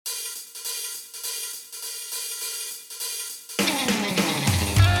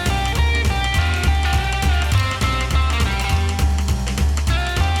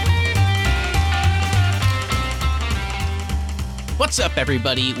What's up,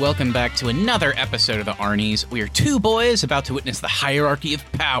 everybody? Welcome back to another episode of the Arnies. We are two boys about to witness the hierarchy of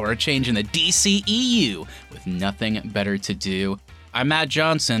power change in the DCEU with nothing better to do. I'm Matt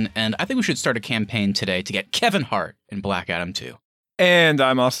Johnson, and I think we should start a campaign today to get Kevin Hart in Black Adam 2. And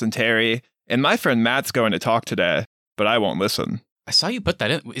I'm Austin Terry, and my friend Matt's going to talk today, but I won't listen. I saw you put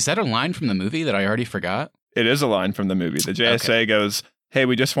that in. Is that a line from the movie that I already forgot? It is a line from the movie. The JSA goes, "Hey,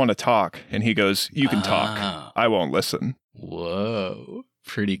 we just want to talk." And he goes, "You can talk. I won't listen." Whoa.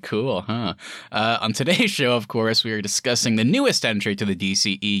 Pretty cool, huh? On today's show, of course, we are discussing the newest entry to the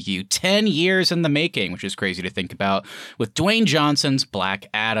DCEU, 10 years in the making, which is crazy to think about, with Dwayne Johnson's Black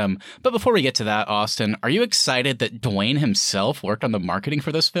Adam. But before we get to that, Austin, are you excited that Dwayne himself worked on the marketing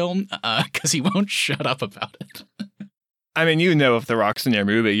for this film? Because he won't shut up about it. I mean, you know, if The Rock's in your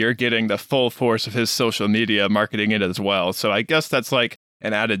movie, you're getting the full force of his social media marketing it as well. So I guess that's like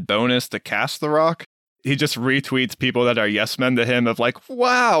an added bonus to cast The Rock. He just retweets people that are yes men to him of like,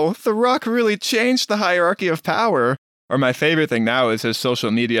 wow, The Rock really changed the hierarchy of power. Or my favorite thing now is his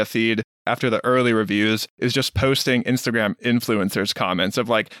social media feed after the early reviews is just posting Instagram influencers comments of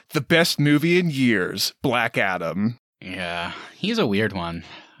like, the best movie in years, Black Adam. Yeah, he's a weird one.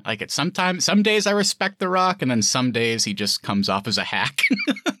 Like some days I respect The Rock, and then some days he just comes off as a hack.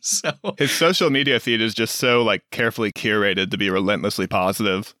 So his social media feed is just so like carefully curated to be relentlessly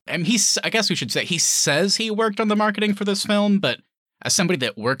positive. And I guess we should say he says he worked on the marketing for this film, but as somebody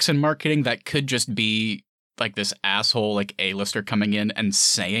that works in marketing, that could just be like this asshole, like A-lister coming in and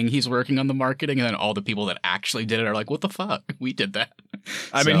saying he's working on the marketing, and then all the people that actually did it are like, what the fuck? We did that.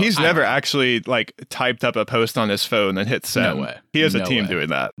 I mean, he's never actually like typed up a post on his phone and hit send. No way. He has a team doing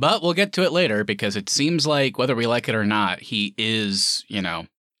that. But we'll get to it later because it seems like whether we like it or not, he is, you know,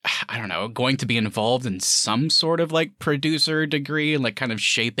 I don't know, going to be involved in some sort of like producer degree and like kind of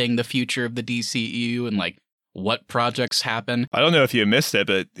shaping the future of the DCEU and like what projects happen. I don't know if you missed it,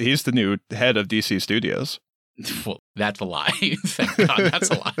 but he's the new head of DC Studios. Well, that's a lie. Thank God,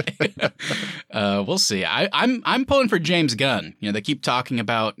 that's a lie. We'll see. I'm pulling for James Gunn. You know, they keep talking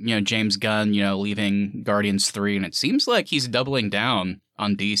about, you know, James Gunn, you know, leaving Guardians 3, and it seems like he's doubling down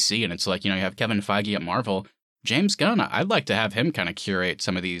on DC. And it's like, you know, you have Kevin Feige at Marvel. James Gunn, I'd like to have him kind of curate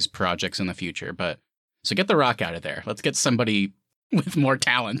some of these projects in the future. But so get The Rock out of there. Let's get somebody with more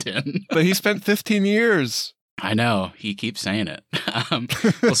talent in. But he spent 15 years. I know. He keeps saying it.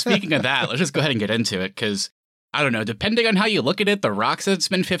 Well, speaking of that, let's just go ahead and get into it because I don't know, depending on how you look at it, The Rock said it's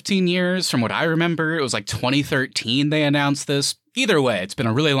been 15 years. From what I remember, it was like 2013 they announced this. Either way, it's been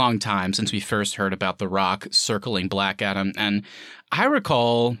a really long time since we first heard about The Rock circling Black Adam. And I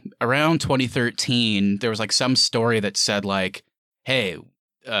recall around 2013, there was like some story that said like, hey,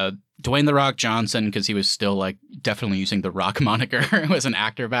 Dwayne The Rock Johnson, because he was still like definitely using the Rock moniker as an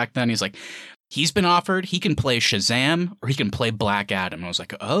actor back then. He's like, he's been offered, he can play Shazam or he can play Black Adam. And I was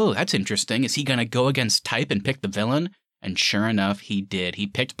like, oh, that's interesting. Is he going to go against type and pick the villain? And sure enough, he did. He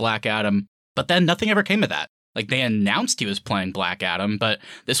picked Black Adam, but then nothing ever came of that. Like they announced he was playing Black Adam, but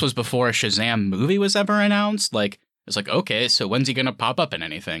this was before a Shazam movie was ever announced. Like, it's like, okay, so when's he going to pop up in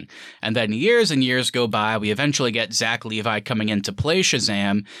anything? And then years and years go by. We eventually get Zach Levi coming in to play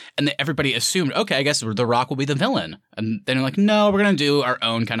Shazam. And everybody assumed, okay, I guess The Rock will be the villain. And then they're like, no, we're going to do our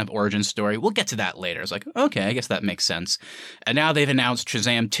own kind of origin story. We'll get to that later. It's like, okay, I guess that makes sense. And now they've announced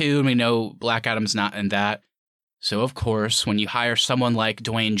Shazam 2, and we know Black Adam's not in that. So, of course, when you hire someone like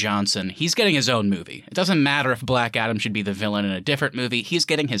Dwayne Johnson, he's getting his own movie. It doesn't matter if Black Adam should be the villain in a different movie. He's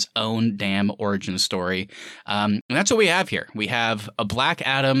getting his own damn origin story. And that's what we have here. We have a Black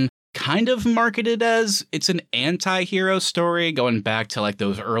Adam kind of marketed as it's an anti-hero story, going back to like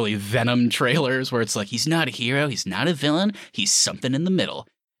those early Venom trailers where it's like, he's not a hero, he's not a villain, he's something in the middle.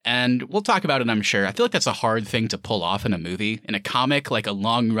 And we'll talk about it, I'm sure. I feel like that's a hard thing to pull off in a movie. In a comic, like a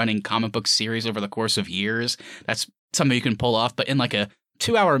long-running comic book series over the course of years, that's something you can pull off. But in like a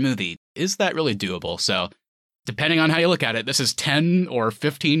 2-hour movie, is that really doable? So depending on how you look at it, this is 10 or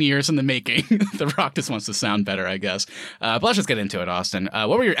 15 years in the making. The Rock just wants to sound better, I guess. But let's just get into it, Austin. What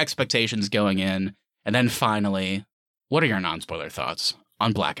were your expectations going in? And then finally, what are your non-spoiler thoughts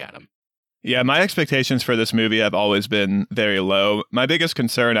on Black Adam? Yeah, my expectations for this movie have always been very low. My biggest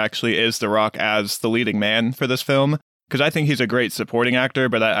concern actually is The Rock as the leading man for this film, because I think he's a great supporting actor,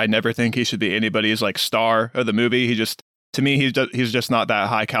 but I never think he should be anybody's like star of the movie. To me, he's just not that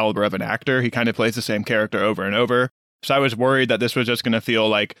high caliber of an actor. He kind of plays the same character over and over. So I was worried that this was just going to feel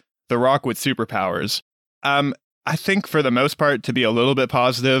like The Rock with superpowers. I think for the most part, to be a little bit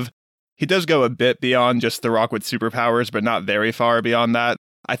positive, he does go a bit beyond just The Rock with superpowers, but not very far beyond that.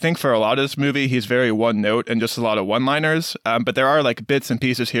 I think for a lot of this movie, he's very one note and just a lot of one-liners. But there are like bits and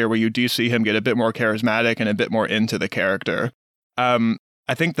pieces here where you do see him get a bit more charismatic and a bit more into the character.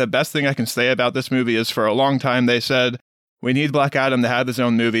 I think the best thing I can say about this movie is for a long time they said, we need Black Adam to have his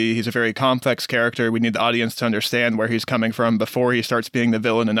own movie. He's a very complex character. We need the audience to understand where he's coming from before he starts being the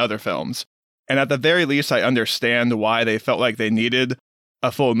villain in other films. And at the very least, I understand why they felt like they needed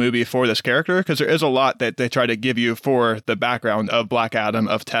a full movie for this character, because there is a lot that they try to give you for the background of Black Adam,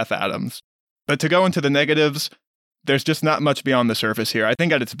 of Teth Adams. But to go into the negatives, there's just not much beyond the surface here. I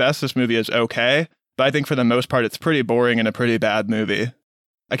think at its best, this movie is okay, but I think for the most part, it's pretty boring and a pretty bad movie.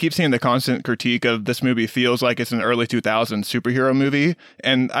 I keep seeing the constant critique of this movie feels like it's an early 2000s superhero movie,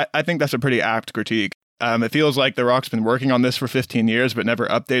 and I think that's a pretty apt critique. It feels like The Rock's been working on this for 15 years, but never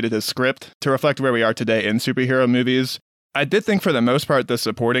updated his script to reflect where we are today in superhero movies. I did think for the most part the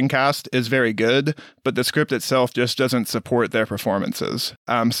supporting cast is very good, but the script itself just doesn't support their performances.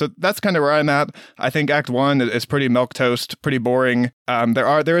 So that's kind of where I'm at. I think Act 1 is pretty milquetoast, pretty boring.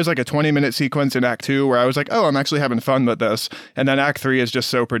 There is like a 20-minute sequence in Act 2 where I was like, oh, I'm actually having fun with this. And then Act 3 is just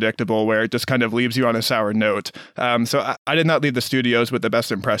so predictable where it just kind of leaves you on a sour note. So I did not leave the studios with the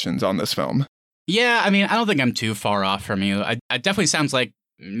best impressions on this film. Yeah, I mean, I don't think I'm too far off from you. It definitely sounds like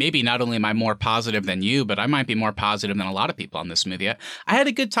maybe not only am I more positive than you, but I might be more positive than a lot of people on this movie. I had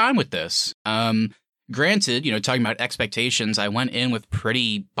a good time with this. Granted, talking about expectations, I went in with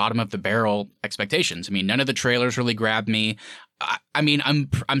pretty bottom of the barrel expectations. I mean, none of the trailers really grabbed me. I mean,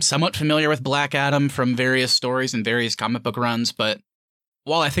 I'm somewhat familiar with Black Adam from various stories and various comic book runs, but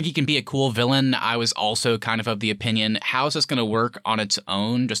while I think he can be a cool villain, I was also kind of the opinion, how is this going to work on its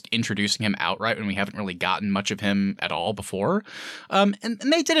own, just introducing him outright when we haven't really gotten much of him at all before? And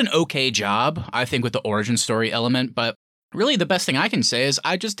they did an okay job, I think, with the origin story element, but really the best thing I can say is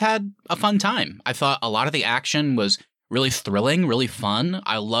I just had a fun time. I thought a lot of the action was really thrilling, really fun.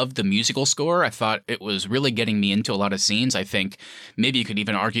 I loved the musical score. I thought it was really getting me into a lot of scenes. I think maybe you could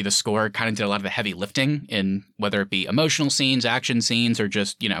even argue the score kind of did a lot of the heavy lifting in whether it be emotional scenes, action scenes, or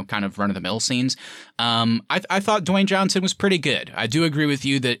just, kind of run-of-the-mill scenes. I thought Dwayne Johnson was pretty good. I do agree with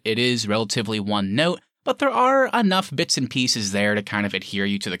you that it is relatively one note, but there are enough bits and pieces there to kind of adhere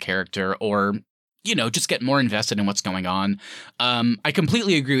you to the character or, just get more invested in what's going on. I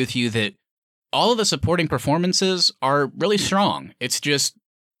completely agree with you that all of the supporting performances are really strong. It's just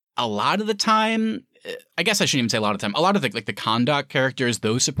a lot of the time, I guess I shouldn't even say a lot of the time, a lot of the conduct characters,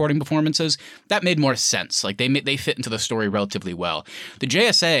 those supporting performances, that made more sense. Like they fit into the story relatively well. The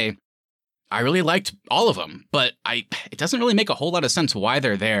JSA, I really liked all of them, but it doesn't really make a whole lot of sense why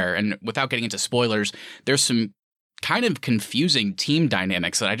they're there. And without getting into spoilers, there's some kind of confusing team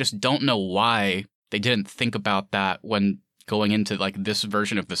dynamics that I just don't know why they didn't think about that when going into this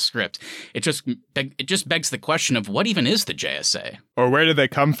version of the script. It just begs the question of what even is the JSA? Or where did they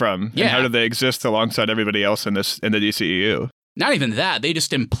come from? Yeah. And how do they exist alongside everybody else in the DCEU? Not even that. They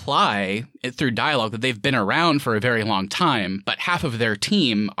just imply through dialogue that they've been around for a very long time, but half of their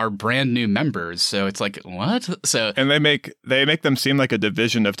team are brand new members. So it's like, what? And they make them seem like a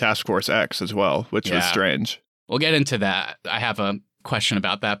division of Task Force X as well, which was strange. We'll get into that. I have a question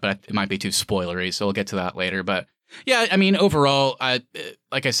about that, but it might be too spoilery, so we'll get to that later. But yeah, I mean, overall,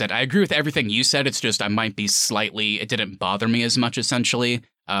 like I said, I agree with everything you said. It's just it didn't bother me as much, essentially.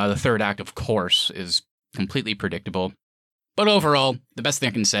 The third act, of course, is completely predictable. But overall, the best thing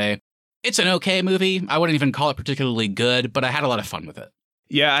I can say, it's an okay movie. I wouldn't even call it particularly good, but I had a lot of fun with it.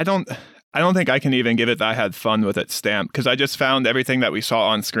 Yeah, I don't think I can even give it that I had fun with it stamp, because I just found everything that we saw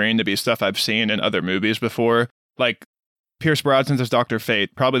on screen to be stuff I've seen in other movies before. Like, Pierce Brosnan's as Dr.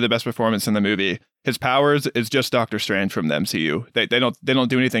 Fate, probably the best performance in the movie. His powers is just Doctor Strange from the MCU. They don't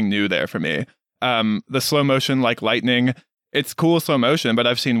do anything new there for me. The slow motion like lightning, it's cool slow motion, but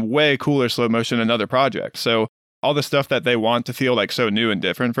I've seen way cooler slow motion in other projects. So all the stuff that they want to feel like so new and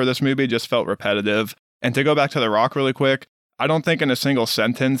different for this movie just felt repetitive. And to go back to The Rock really quick, I don't think in a single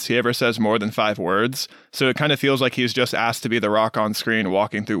sentence he ever says more than 5 words. So it kind of feels like he's just asked to be The Rock on screen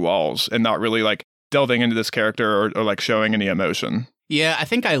walking through walls and not really delving into this character or showing any emotion. Yeah, I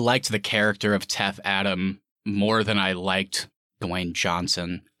think I liked the character of Teth Adam more than I liked Dwayne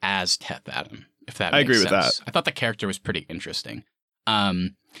Johnson as Teth Adam, if that makes sense. I agree with that. I thought the character was pretty interesting.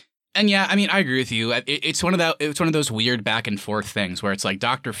 And yeah, I mean, I agree with you. It's one of those weird back and forth things where it's like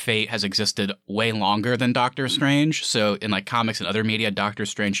Dr. Fate has existed way longer than Doctor Strange. So in comics and other media, Doctor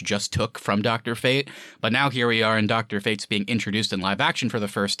Strange just took from Dr. Fate. But now here we are and Dr. Fate's being introduced in live action for the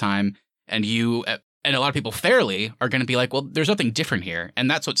first time. And a lot of people fairly are going to be like, well, there's nothing different here. And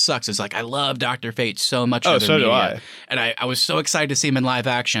that's what sucks is I love Dr. Fate so much. Oh, so do I. And I was so excited to see him in live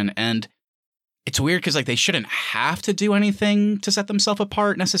action. And it's weird because they shouldn't have to do anything to set themselves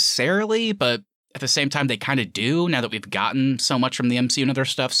apart necessarily. But at the same time, they kind of do now that we've gotten so much from the MCU and other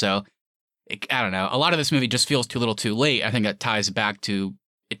stuff. So I don't know. A lot of this movie just feels too little too late. I think that ties back to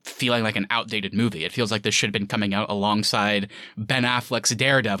it feeling like an outdated movie. It feels like this should have been coming out alongside Ben Affleck's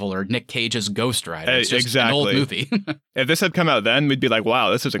Daredevil or Nick Cage's Ghost Rider. It's just an old movie. If this had come out then, we'd be like, wow,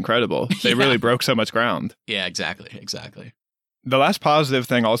 this is incredible. They really broke so much ground. Yeah, exactly. The last positive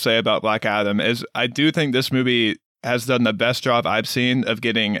thing I'll say about Black Adam is I do think this movie has done the best job I've seen of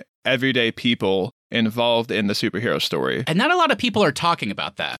getting everyday people involved in the superhero story. And not a lot of people are talking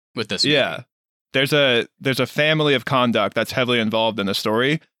about that with this movie. Yeah. There's a family of conduct that's heavily involved in the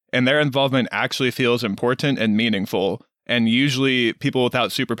story, and their involvement actually feels important and meaningful. And usually people without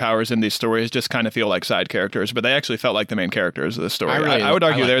superpowers in these stories just kind of feel like side characters, but they actually felt like the main characters of the story. I would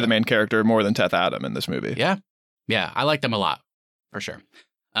argue they're the main character more than Teth Adam in this movie. Yeah. Yeah, I like them a lot, for sure.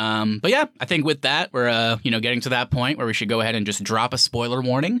 But yeah, I think with that, we're getting to that point where we should go ahead and just drop a spoiler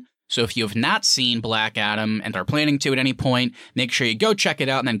warning. So if you have not seen Black Adam and are planning to at any point, make sure you go check it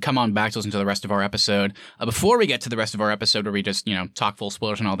out and then come on back to listen to the rest of our episode. Before we get to the rest of our episode where we just, talk full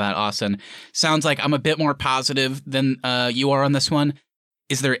spoilers and all that, Austin, sounds like I'm a bit more positive than you are on this one.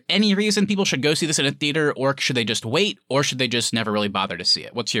 Is there any reason people should go see this in a theater, or should they just wait, or should they just never really bother to see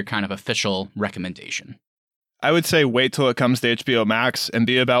it? What's your kind of official recommendation? I would say wait till it comes to HBO Max and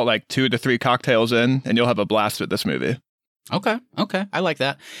be about like 2 to 3 cocktails in, and you'll have a blast with this movie. Okay. I like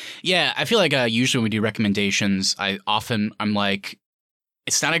that. Yeah, I feel like usually when we do recommendations, I'm like,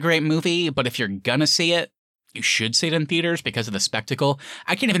 it's not a great movie, but if you're gonna see it, you should see it in theaters because of the spectacle.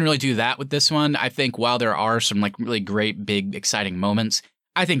 I can't even really do that with this one. I think while there are some like really great, big, exciting moments,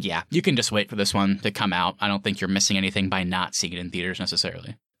 I think, yeah, you can just wait for this one to come out. I don't think you're missing anything by not seeing it in theaters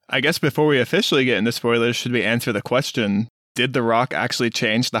necessarily. I guess before we officially get into spoilers, should we answer the question, did The Rock actually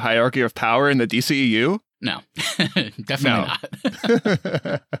change the hierarchy of power in the DCEU? No, definitely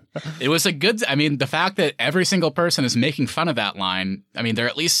not. It was the fact that every single person is making fun of that line, they're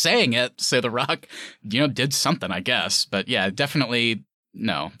at least saying it, so The Rock, did something, I guess. But yeah, definitely,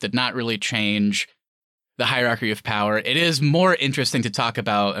 no, did not really change the hierarchy of power. It is more interesting to talk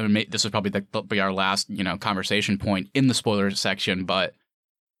about, this would probably be our last, conversation point in the spoilers section, but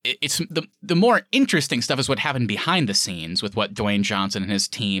it's the more interesting stuff is what happened behind the scenes with what Dwayne Johnson and his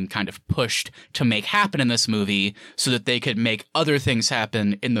team kind of pushed to make happen in this movie so that they could make other things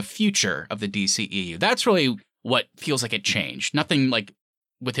happen in the future of the DCEU. That's really what feels like it changed. Nothing like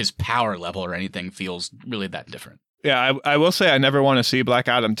with his power level or anything feels really that different. Yeah, I will say I never want to see Black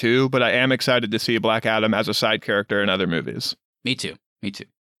Adam 2, but I am excited to see Black Adam as a side character in other movies. Me too.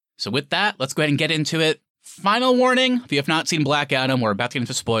 So with that, let's go ahead and get into it. Final warning, if you have not seen Black Adam, we're about to get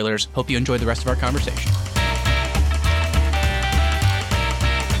into spoilers. Hope you enjoy the rest of our conversation.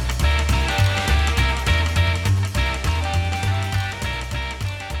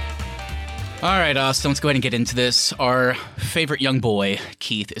 All right, Austin, let's go ahead and get into this. Our favorite young boy,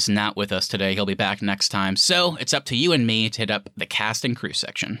 Keith, is not with us today. He'll be back next time. So it's up to you and me to hit up the cast and crew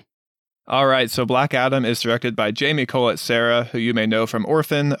section. All right, so Black Adam is directed by Jamie Collet-Serra, who you may know from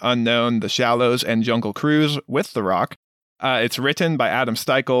Orphan, Unknown, The Shallows, and Jungle Cruise with The Rock. It's written by Adam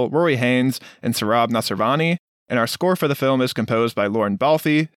Steichel, Rory Haynes, and Sarab Nasrvani, and our score for the film is composed by Lauren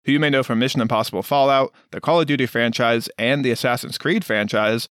Balfe, who you may know from Mission Impossible Fallout, the Call of Duty franchise, and the Assassin's Creed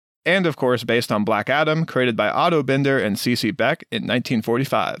franchise, and of course based on Black Adam, created by Otto Binder and C.C. Beck in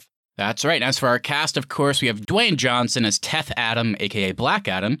 1945. That's right. As for our cast, of course, we have Dwayne Johnson as Teth Adam, a.k.a. Black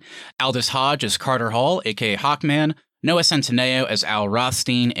Adam, Aldous Hodge as Carter Hall, a.k.a. Hawkman, Noah Centineo as Al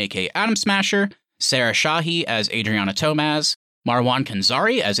Rothstein, a.k.a. Atom Smasher, Sarah Shahi as Adriana Tomaz, Marwan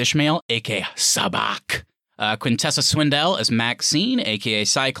Kanzari as Ishmael, a.k.a. Sabak, Quintessa Swindell as Maxine, a.k.a.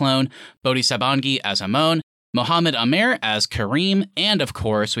 Cyclone, Bodhi Sabangi as Amon, Mohammed Amer as Kareem, and of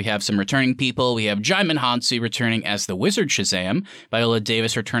course, we have some returning people. We have Djimon Hounsou returning as the Wizard Shazam, Viola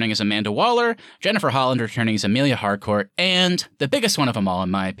Davis returning as Amanda Waller, Jennifer Holland returning as Amelia Harcourt, and the biggest one of them all,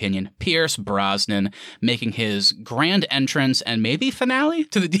 in my opinion, Pierce Brosnan, making his grand entrance and maybe finale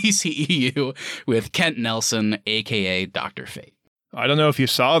to the DCEU with Kent Nelson, aka Dr. Fate. I don't know if you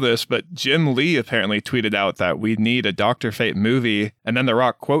saw this, but Jim Lee apparently tweeted out that we need a Dr. Fate movie, and then The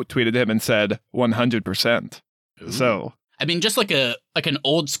Rock quote tweeted him and said 100%. Ooh. So, just like an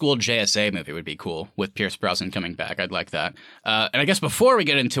old school JSA movie would be cool with Pierce Brosnan coming back. I'd like that. And I guess before we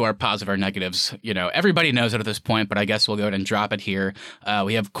get into our positive or negatives, everybody knows it at this point, but I guess we'll go ahead and drop it here.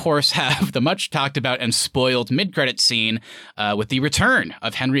 We of course have the much talked about and spoiled mid-credit scene with the return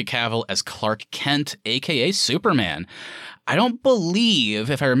of Henry Cavill as Clark Kent, aka Superman. I don't believe,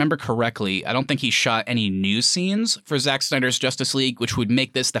 if I remember correctly, I don't think he shot any new scenes for Zack Snyder's Justice League, which would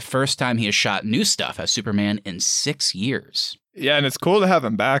make this the first time he has shot new stuff as Superman in 6 years. Yeah, and it's cool to have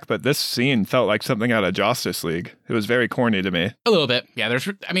him back, but this scene felt like something out of Justice League. It was very corny to me. A little bit. Yeah,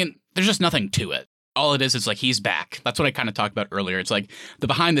 there's just nothing to it. All it is like he's back. That's what I kind of talked about earlier. It's like the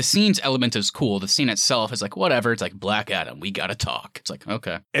behind the scenes element is cool. The scene itself is like, whatever. It's like Black Adam, we gotta talk. It's like,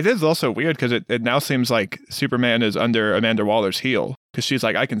 okay. It is also weird because it now seems like Superman is under Amanda Waller's heel because she's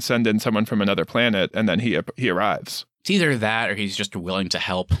like, I can send in someone from another planet, and then he arrives. It's either that or he's just willing to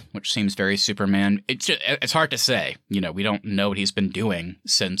help, which seems very Superman. It's hard to say. You know, we don't know what he's been doing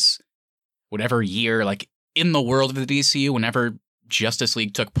since whatever year, like in the world of the DCU, whenever Justice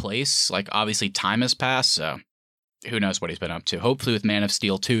League took place. Like, obviously time has passed, so who knows what he's been up to. Hopefully with Man of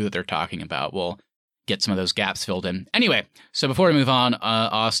Steel 2 that they're talking about, we'll get some of those gaps filled in. Anyway, so before we move on,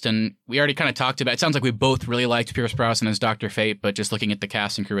 Austin, we already kind of talked about, it sounds like we both really liked Pierce Brosnan as Dr. Fate, but just looking at the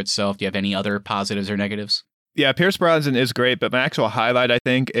cast and crew itself, do you have any other positives or negatives? Yeah, Pierce Brosnan is great, but my actual highlight, I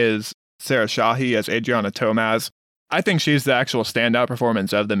think, is Sarah Shahi as Adriana Tomaz. I think she's the actual standout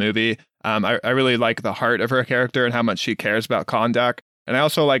performance of the movie. I really like the heart of her character and how much she cares about Kondak. And I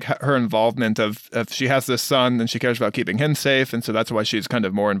also like her involvement of she has this son and she cares about keeping him safe. And so that's why she's kind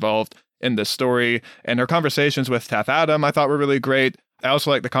of more involved in this story. And her conversations with Taff Adam, I thought were really great. I also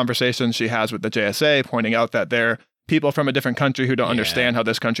like the conversations she has with the JSA, pointing out that they're people from a different country who don't understand how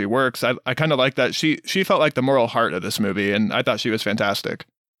this country works. I kind of like that. She felt like the moral heart of this movie, and I thought she was fantastic.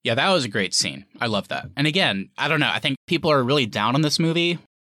 Yeah, that was a great scene. I love that. And again, I don't know. I think people are really down on this movie,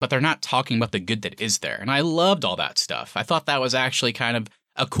 but they're not talking about the good that is there. And I loved all that stuff. I thought that was actually kind of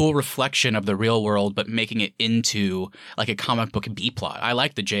a cool reflection of the real world, but making it into like a comic book B-plot. I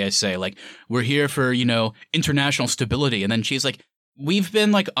like the JSA, like, we're here for, you know, international stability. And then she's like, we've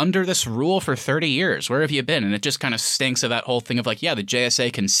been like under this rule for 30 years. Where have you been? And it just kind of stinks of that whole thing of like, yeah, the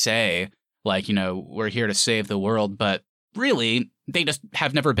JSA can say like, you know, we're here to save the world, but really, they just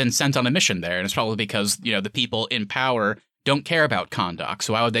have never been sent on a mission there. And it's probably because, you know, the people in power don't care about Kondak.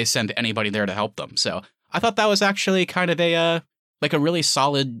 So why would they send anybody there to help them? So I thought that was actually kind of a really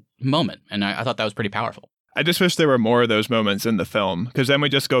solid moment. And I thought that was pretty powerful. I just wish there were more of those moments in the film, because then we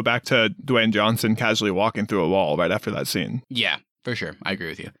just go back to Dwayne Johnson casually walking through a wall right after that scene. Yeah, for sure. I agree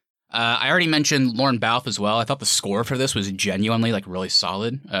with you. I already mentioned Lorne Balfe as well. I thought the score for this was genuinely like really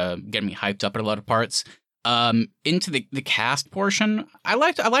solid, getting me hyped up at a lot of parts. Into the cast portion, I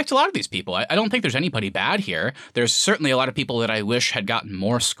liked a lot of these people. I don't think there's anybody bad here. There's certainly a lot of people that I wish had gotten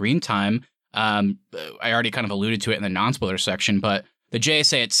more screen time. I already kind of alluded to it in the non-spoiler section, but the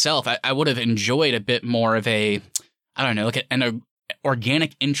JSA itself, I would have enjoyed a bit more of a, I don't know, like an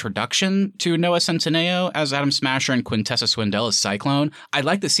organic introduction to Noah Centineo as Adam Smasher and Quintessa Swindell as Cyclone. I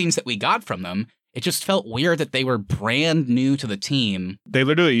like the scenes that we got from them. It just felt weird that they were brand new to the team. They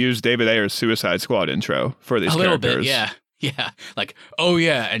literally used David Ayer's Suicide Squad intro for these characters. A little bit, yeah. Yeah, like, oh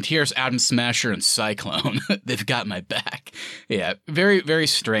yeah, and here's Adam Smasher and Cyclone. They've got my back. Yeah, very, very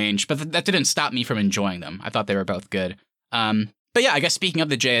strange, but that didn't stop me from enjoying them. I thought they were both good. But yeah, I guess speaking of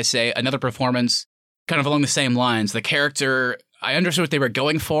the JSA, another performance kind of along the same lines. The character, I understood what they were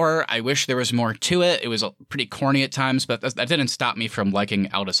going for. I wish there was more to it. It was pretty corny at times, but that didn't stop me from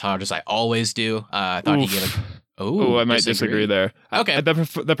liking Aldous Hodge, as I always do. I thought he gave a... Oh, I might disagree there. Okay.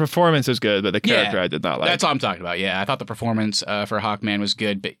 The performance is good, but the character I did not like. That's all I'm talking about. Yeah, I thought the performance for Hawkman was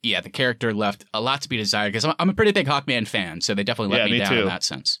good, but yeah, the character left a lot to be desired, because I'm a pretty big Hawkman fan, so they definitely let me down in that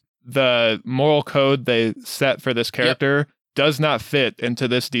sense. The moral code they set for this character does not fit into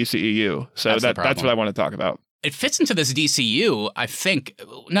this DCEU, so that's what I want to talk about. It fits into this DCU, I think,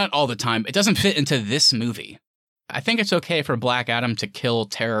 not all the time. It doesn't fit into this movie. I think it's okay for Black Adam to kill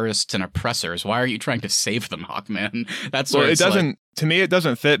terrorists and oppressors. Why are you trying to save them, Hawkman? That's what it doesn't. Like, to me, it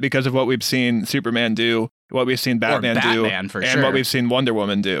doesn't fit because of what we've seen Superman do, what we've seen Batman do, and what we've seen Wonder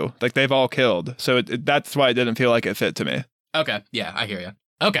Woman do. Like, they've all killed. So that's why it didn't feel like it fit to me. Okay, yeah, I hear you.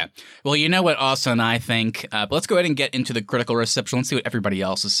 Okay, well, you know what Austin and I think, but let's go ahead and get into the critical reception. Let's see what everybody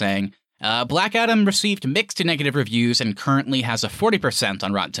else is saying. Black Adam received mixed to negative reviews and currently has a 40%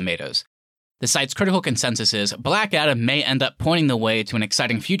 on Rotten Tomatoes. The site's critical consensus is Black Adam may end up pointing the way to an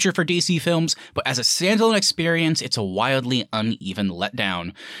exciting future for DC films, but as a standalone experience, it's a wildly uneven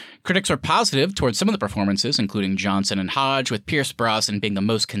letdown. Critics are positive towards some of the performances, including Johnson and Hodge, with Pierce Brosnan being the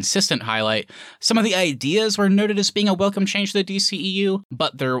most consistent highlight. Some of the ideas were noted as being a welcome change to the DCEU,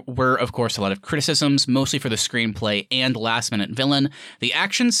 but there were, of course, a lot of criticisms, mostly for the screenplay and last-minute villain. The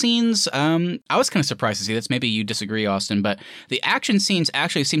action scenes, I was kind of surprised to see this. Maybe you disagree, Austin, but the action scenes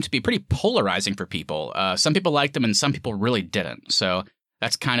actually seem to be pretty polarizing for people. Some people liked them and some people really didn't. So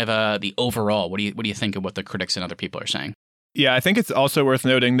that's kind of the overall. What do you think of what the critics and other people are saying? Yeah, I think it's also worth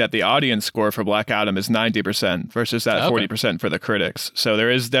noting that the audience score for Black Adam is 90% versus that 40% for the critics. So there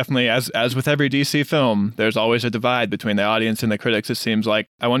is definitely, as with every DC film, there's always a divide between the audience and the critics, it seems like.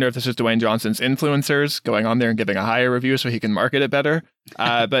 I wonder if this is Dwayne Johnson's influencers going on there and giving a higher review so he can market it better.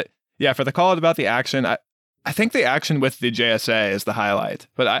 But Yeah, for the call about the action, I think the action with the JSA is the highlight.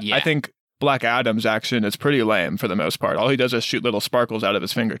 But I think Black Adam's action is pretty lame for the most part. All he does is shoot little sparkles out of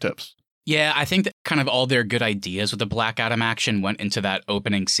his fingertips. Yeah, I think that kind of all their good ideas with the Black Adam action went into that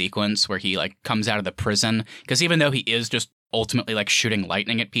opening sequence where he like comes out of the prison. Because even though he is just ultimately like shooting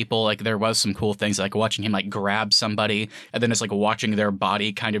lightning at people, like there was some cool things like watching him like grab somebody and then it's like watching their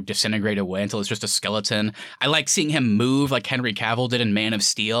body kind of disintegrate away until it's just a skeleton. I like seeing him move like Henry Cavill did in Man of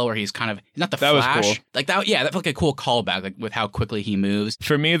Steel, where he's kind of not the that Flash. Was cool. Like that, yeah, that felt like a cool callback, like with how quickly he moves.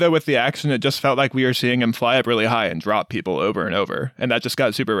 For me though, with the action, it just felt like we were seeing him fly up really high and drop people over and over, and that just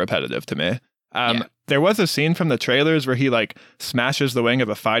got super repetitive to me. There was a scene from the trailers where he like smashes the wing of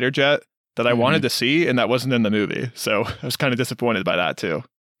a fighter jet that I wanted to see, and that wasn't in the movie. So I was kind of disappointed by that too.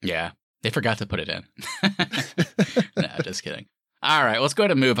 Yeah, they forgot to put it in. No, just kidding. All right, let's go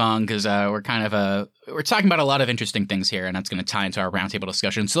ahead and move on because we're talking about a lot of interesting things here, and that's going to tie into our roundtable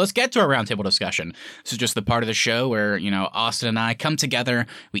discussion. So let's get to our roundtable discussion. This is just the part of the show where, Austin and I come together.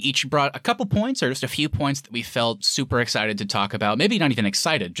 We each brought a couple points or just a few points that we felt super excited to talk about. Maybe not even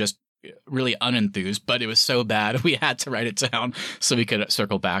excited, just really unenthused, but it was so bad we had to write it down so we could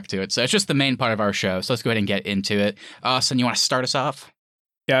circle back to it. So it's just the main part of our show. So let's go ahead and get into it. Austin, you want to start us off?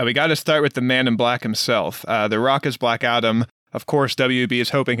 Yeah, we got to start with the Man in Black himself. The Rock is Black Adam. Of course, WB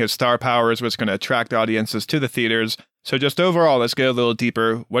is hoping his star powers was going to attract audiences to the theaters. So just overall, let's go a little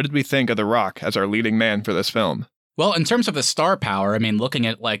deeper. What did we think of The Rock as our leading man for this film? Well, in terms of the star power, I mean, looking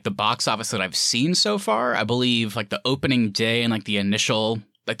at like the box office that I've seen so far, I believe like the opening day and like the initial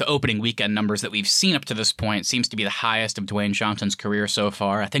like the opening weekend numbers that we've seen up to this point seems to be the highest of Dwayne Johnson's career so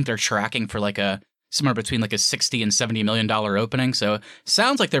far. I think they're tracking for like somewhere between like a $60 and $70 million opening. So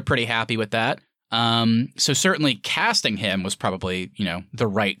sounds like they're pretty happy with that. So certainly casting him was probably, the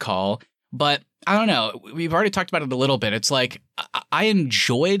right call. But I don't know. We've already talked about it a little bit. It's like I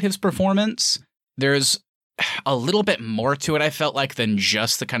enjoyed his performance. There's a little bit more to it, I felt like, than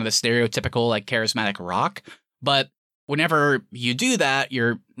just the kind of the stereotypical like charismatic Rock. But whenever you do that,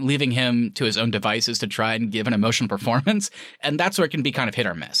 you're leaving him to his own devices to try and give an emotional performance. And that's where it can be kind of hit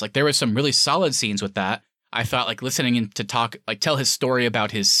or miss. Like there was some really solid scenes with that. I thought like listening in to talk, like tell his story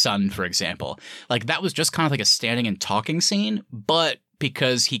about his son, for example, like that was just kind of like a standing and talking scene. But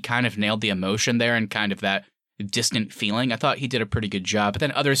because he kind of nailed the emotion there and kind of that distant feeling, I thought he did a pretty good job. But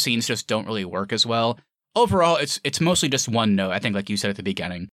then other scenes just don't really work as well. Overall, it's mostly just one note. I think like you said at the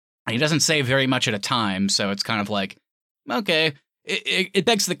beginning, he doesn't say very much at a time. So it's kind of like, okay, it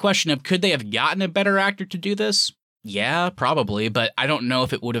begs the question of could they have gotten a better actor to do this? Yeah, probably, but I don't know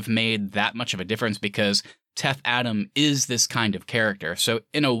if it would have made that much of a difference because Teth Adam is this kind of character. So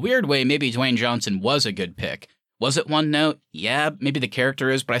in a weird way, maybe Dwayne Johnson was a good pick. Was it one note? Yeah, maybe the character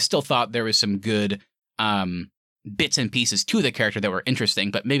is, but I still thought there was some good bits and pieces to the character that were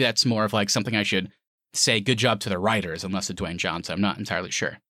interesting, but maybe that's more of like something I should say good job to the writers unless it's Dwayne Johnson. I'm not entirely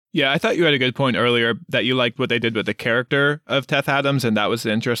sure. Yeah, I thought you had a good point earlier that you liked what they did with the character of Teth Adams, and that was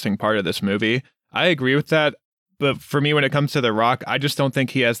the interesting part of this movie. I agree with that, but for me, when it comes to The Rock, I just don't think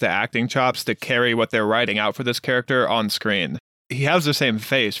he has the acting chops to carry what they're writing out for this character on screen. He has the same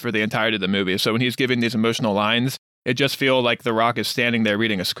face for the entirety of the movie, so when he's giving these emotional lines, it just feels like The Rock is standing there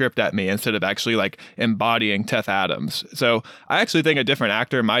reading a script at me instead of actually like embodying Teth Adams. So I actually think a different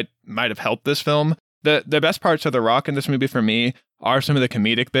actor might have helped this film. The best parts of The Rock in this movie for me are some of the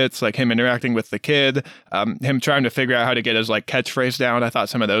comedic bits, like him interacting with the kid, him trying to figure out how to get his like catchphrase down. I thought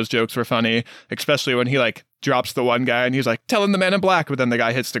some of those jokes were funny, especially when he like drops the one guy and he's like, "Tell him the Man in Black," but then the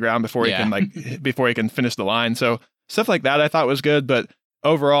guy hits the ground before he can finish the line. So stuff like that I thought was good, but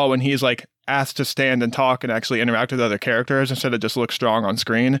overall, when he's like asked to stand and talk and actually interact with other characters instead of just look strong on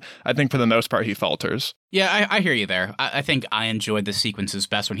screen, I think for the most part he falters. Yeah, I hear you there. I think I enjoyed the sequences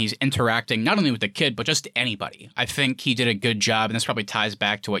best when he's interacting not only with the kid, but just anybody. I think he did a good job, and this probably ties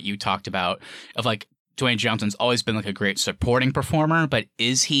back to what you talked about of like Dwayne Johnson's always been like a great supporting performer, but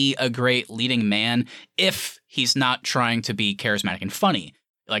is he a great leading man if he's not trying to be charismatic and funny?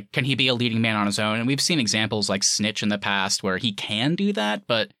 Like, can he be a leading man on his own? And we've seen examples like Snitch in the past where he can do that,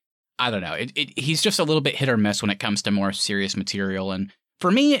 but I don't know. He's just a little bit hit or miss when it comes to more serious material. And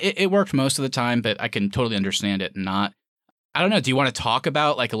for me, it worked most of the time, but I can totally understand it not. I don't know. Do you want to talk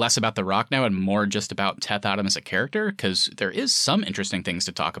about like less about The Rock now and more just about Teth Adam as a character? Because there is some interesting things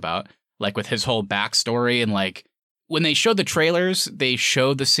to talk about, like with his whole backstory. And like when they showed the trailers, they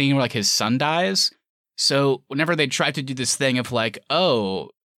showed the scene where like his son dies. So whenever they tried to do this thing of like,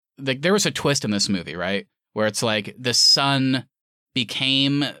 oh, like there was a twist in this movie, right? Where it's like the son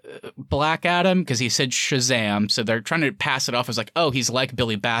became Black Adam because he said Shazam. So they're trying to pass it off as like, oh, he's like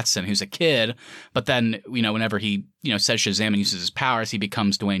Billy Batson, who's a kid. But then, whenever he, says Shazam and uses his powers, he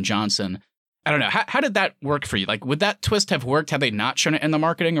becomes Dwayne Johnson. I don't know. How did that work for you? Like, would that twist have worked had they not shown it in the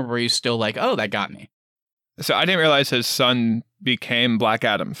marketing, or were you still like, oh, that got me? So I didn't realize his son became Black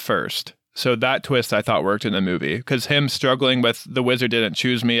Adam first. So that twist I thought worked in the movie, because him struggling with the wizard didn't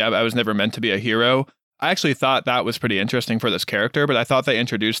choose me. I was never meant to be a hero. I actually thought that was pretty interesting for this character, but I thought they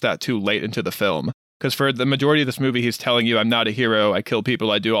introduced that too late into the film. Because for the majority of this movie, he's telling you, I'm not a hero, I kill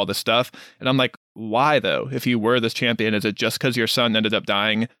people, I do all this stuff. And I'm like, why though? If you were this champion, is it just because your son ended up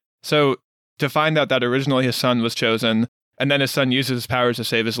dying? So to find out that originally his son was chosen, and then his son uses his powers to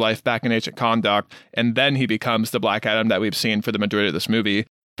save his life back in Agent Conduct, and then he becomes the Black Adam that we've seen for the majority of this movie.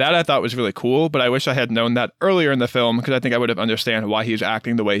 That I thought was really cool, but I wish I had known that earlier in the film, because I think I would have understand why he's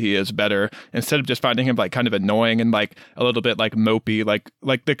acting the way he is better, instead of just finding him like kind of annoying and like a little bit like mopey,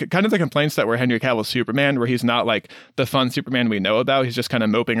 like the kind of the complaints that were Henry Cavill's Superman, where he's not like the fun Superman we know about. He's just kind of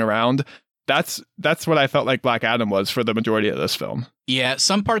moping around. That's what I felt like Black Adam was for the majority of this film. Yeah,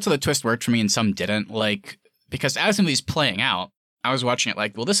 some parts of the twist worked for me and some didn't. Like, because as the movie's playing out, I was watching it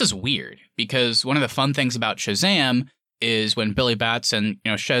like, well, this is weird, because one of the fun things about Shazam is when Billy Batson,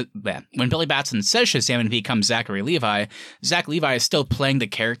 when Billy Batson says Shazam and becomes Zachary Levi, Zach Levi is still playing the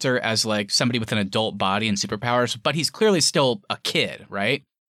character as like somebody with an adult body and superpowers, but he's clearly still a kid, right?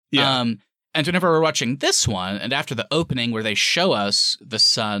 Yeah. And whenever we're watching this one, and after the opening where they show us the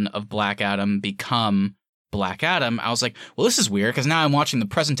son of Black Adam become Black Adam, I was like, well, this is weird, because now I'm watching the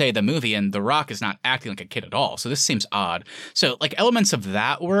present day of the movie and The Rock is not acting like a kid at all. So this seems odd. So like elements of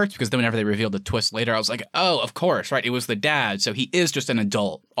that worked, because then whenever they revealed the twist later, I was like, oh, of course, right? It was the dad. So he is just an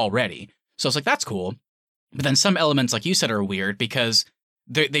adult already. So I was like, that's cool. But then some elements, like you said, are weird, because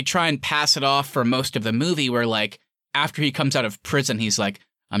they try and pass it off for most of the movie where like after he comes out of prison, he's like,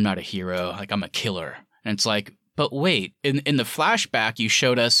 I'm not a hero, like I'm a killer. And it's like, but wait, in the flashback, you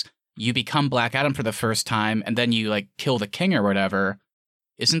showed us you become Black Adam for the first time, and then you like kill the king or whatever.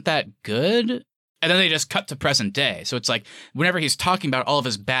 Isn't that good? And then they just cut to present day. So it's like, whenever he's talking about all of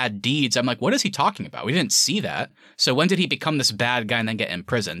his bad deeds, I'm like, what is he talking about? We didn't see that. So when did he become this bad guy and then get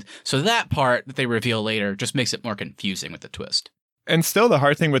imprisoned? So that part that they reveal later just makes it more confusing with the twist. And still the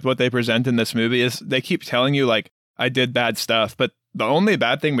hard thing with what they present in this movie is they keep telling you like, I did bad stuff, but the only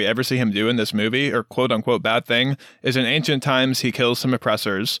bad thing we ever see him do in this movie, or quote unquote bad thing, is in ancient times he kills some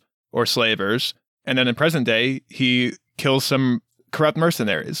oppressors or slavers, and then in present day, he kills some corrupt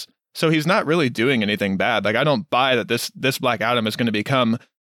mercenaries. So he's not really doing anything bad. Like, I don't buy that this Black Adam is going to become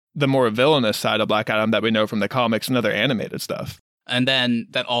the more villainous side of Black Adam that we know from the comics and other animated stuff. And then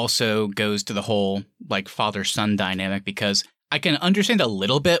that also goes to the whole, like, father-son dynamic, because I can understand a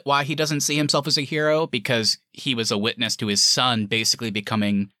little bit why he doesn't see himself as a hero, because he was a witness to his son basically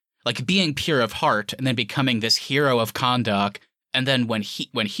becoming, like, being pure of heart and then becoming this hero of conduct. And then when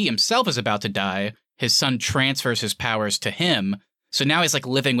he himself is about to die, his son transfers his powers to him. So now he's like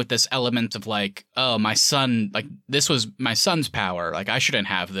living with this element of like, oh, my son, like this was my son's power. Like I shouldn't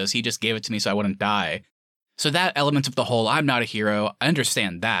have this. He just gave it to me so I wouldn't die. So that element of the whole, I'm not a hero, I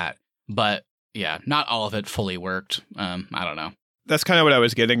understand that. But yeah, not all of it fully worked. I don't know. That's kind of what I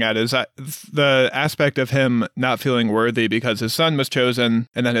was getting at, is that the aspect of him not feeling worthy because his son was chosen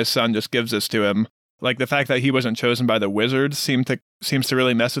and then his son just gives this to him. Like the fact that he wasn't chosen by the wizards seems to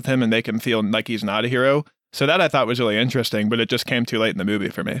really mess with him and make him feel like he's not a hero. So that I thought was really interesting, but it just came too late in the movie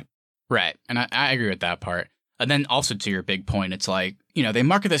for me. Right. And I agree with that part. And then also to your big point, it's like, they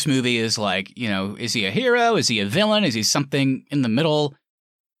market this movie as like, is he a hero? Is he a villain? Is he something in the middle?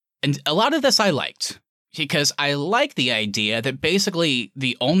 And a lot of this I liked, because I like the idea that basically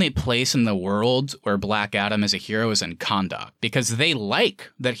the only place in the world where Black Adam is a hero is in Kahndaq, because they like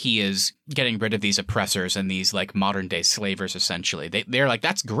that he is getting rid of these oppressors and these like modern day slavers, essentially. They're like,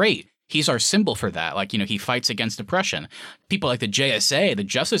 that's great. He's our symbol for that. Like, he fights against oppression. People like the JSA, the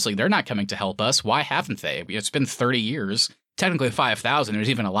Justice League, they're not coming to help us. Why haven't they? It's been 30 years. Technically 5,000. There's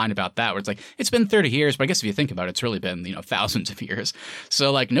even a line about that where it's like, it's been 30 years, but I guess if you think about it, it's really been, thousands of years.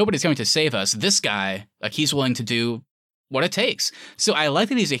 So like nobody's going to save us. This guy, like he's willing to do what it takes. So I like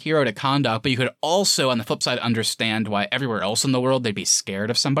that he's a hero to Kahndaq, but you could also on the flip side understand why everywhere else in the world they'd be scared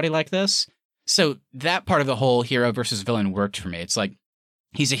of somebody like this. So that part of the whole hero versus villain worked for me. It's like,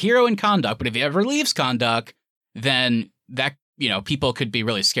 he's a hero in Kahndaq, but if he ever leaves Kahndaq, then that, people could be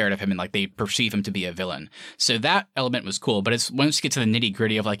really scared of him and like they perceive him to be a villain. So that element was cool. But it's once you get to the nitty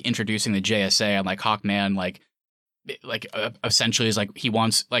gritty of like introducing the JSA and like Hawkman, like like essentially is like he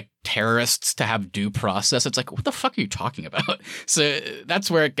wants like terrorists to have due process. It's like, what the fuck are you talking about? So that's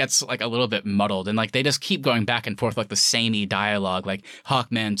where it gets like a little bit muddled, and like they just keep going back and forth like the samey dialogue. Like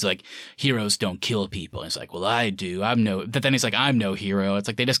Hawkman's like, heroes don't kill people, and it's like, well, I do, but then he's like, I'm no hero. It's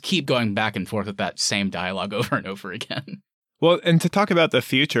like they just keep going back and forth with that same dialogue over and over again. Well, and to talk about the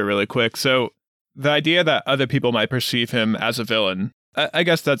future really quick, so the idea that other people might perceive him as a villain, I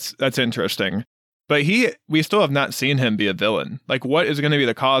guess that's interesting. But we still have not seen him be a villain. Like, what is going to be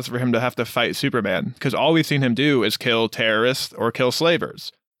the cause for him to have to fight Superman? Because all we've seen him do is kill terrorists or kill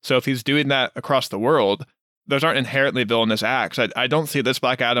slavers. So if he's doing that across the world, those aren't inherently villainous acts. I don't see this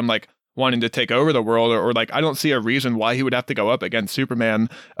Black Adam, like, wanting to take over the world, or like, I don't see a reason why he would have to go up against Superman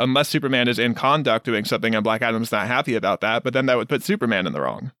unless Superman is in conduct doing something and Black Adam's not happy about that, but then that would put Superman in the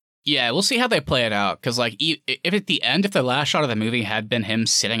wrong. Yeah, we'll see how they play it out. Because, like, if at the end, if the last shot of the movie had been him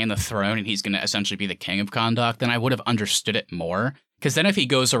sitting in the throne and he's going to essentially be the king of Kahndaq, then I would have understood it more. Because then if he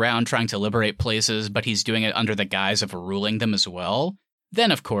goes around trying to liberate places, but he's doing it under the guise of ruling them as well,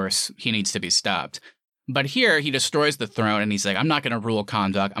 then, of course, he needs to be stopped. But here, he destroys the throne and he's like, I'm not going to rule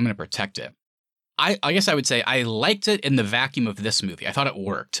Kahndaq, I'm going to protect it. I guess I would say I liked it in the vacuum of this movie. I thought it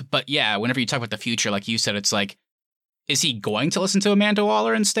worked. But yeah, whenever you talk about the future, like you said, it's like, is he going to listen to Amanda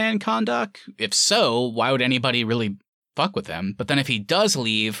Waller and stay in Kahndaq? If so, why would anybody really fuck with him? But then if he does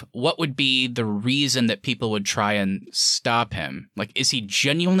leave, what would be the reason that people would try and stop him? Like, is he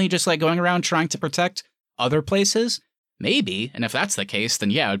genuinely just like going around trying to protect other places? Maybe. And if that's the case,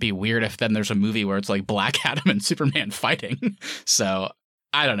 then yeah, it'd be weird if then there's a movie where it's like Black Adam and Superman fighting. So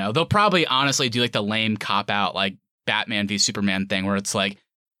I don't know. They'll probably honestly do like the lame cop-out like Batman v Superman thing where it's like,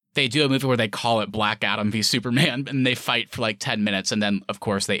 they do a movie where they call it Black Adam v Superman, and they fight for like 10 minutes, and then, of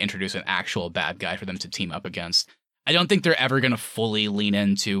course, they introduce an actual bad guy for them to team up against. I don't think they're ever going to fully lean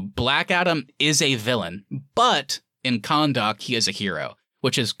into Black Adam is a villain, but in Kahndaq, he is a hero,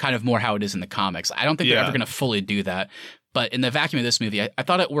 which is kind of more how it is in the comics. I don't think they're ever going to fully do that, but in the vacuum of this movie, I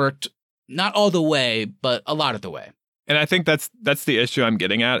thought it worked not all the way, but a lot of the way. And I think that's the issue I'm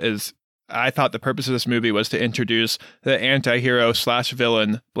getting at is I thought the purpose of this movie was to introduce the anti-hero /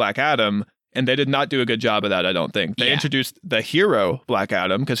 villain Black Adam, and they did not do a good job of that, I don't think. They introduced the hero Black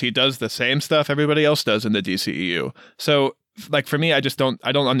Adam because he does the same stuff everybody else does in the DCEU. So, like, for me, I don't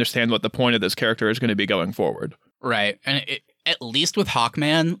understand what the point of this character is going to be going forward. Right. And at least with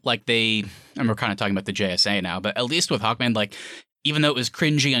Hawkman, like and we're kind of talking about the JSA now, but at least with Hawkman, like, even though it was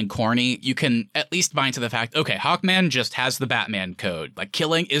cringy and corny, you can at least buy into the fact, okay, Hawkman just has the Batman code. Like,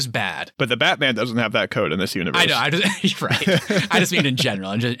 killing is bad. But the Batman doesn't have that code in this universe. I know. You're right. I just mean in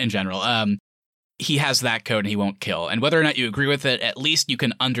general. He has that code and he won't kill. And whether or not you agree with it, at least you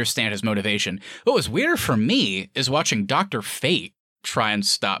can understand his motivation. What was weirder for me is watching Dr. Fate try and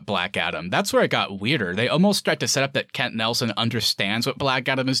stop Black Adam. That's where it got weirder. They almost tried to set up that Kent Nelson understands what Black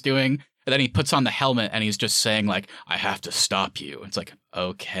Adam is doing. And then he puts on the helmet and he's just saying, like, I have to stop you. It's like,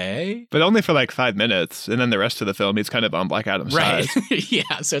 okay. But only for like 5 minutes. And then the rest of the film, he's kind of on Black Adam's side. Right.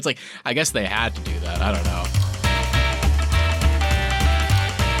 Yeah. So it's like, I guess they had to do that. I don't know.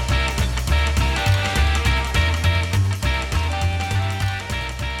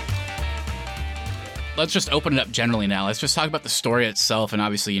 Let's just open it up generally now. Let's just talk about the story itself. And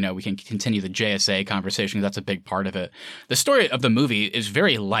obviously, we can continue the JSA conversation. That's a big part of it. The story of the movie is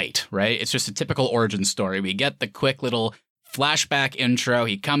very light, right? It's just a typical origin story. We get the quick little flashback intro.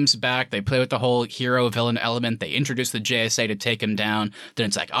 He comes back. They play with the whole hero-villain element. They introduce the JSA to take him down. Then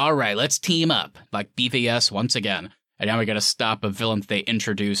it's like, all right, let's team up. Like BVS once again. And now we got to stop a villain that they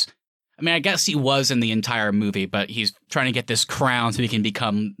introduce. I mean, I guess he was in the entire movie, but he's trying to get this crown so he can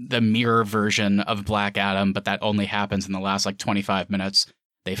become the mirror version of Black Adam, but that only happens in the last, 25 minutes.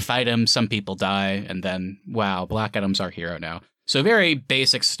 They fight him, some people die, and then, wow, Black Adam's our hero now. So very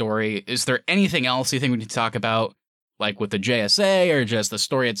basic story. Is there anything else you think we need to talk about, like with the JSA or just the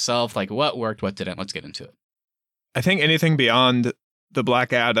story itself? Like, what worked, what didn't? Let's get into it. I think anything beyond the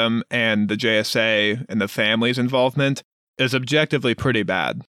Black Adam and the JSA and the family's involvement is objectively pretty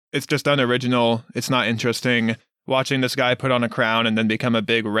bad. It's just unoriginal. It's not interesting. Watching this guy put on a crown and then become a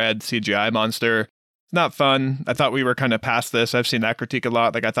big red CGI monster, it's not fun. I thought we were kind of past this. I've seen that critique a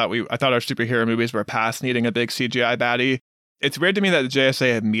lot. Like I thought our superhero movies were past needing a big CGI baddie. It's weird to me that the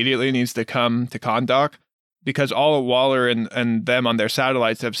JSA immediately needs to come to Kahndaq because all Waller and them on their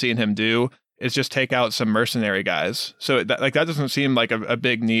satellites have seen him do is just take out some mercenary guys. So that doesn't seem like a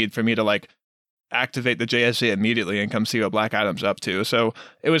big need for me to activate the JSA immediately and come see what Black Adam's up to. So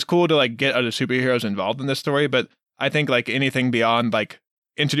it was cool to get other superheroes involved in this story, but I think anything beyond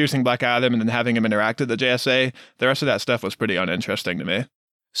introducing Black Adam and then having him interact with the JSA, the rest of that stuff was pretty uninteresting to me.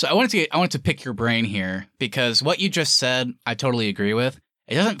 So I wanted to pick your brain here because what you just said, I totally agree with.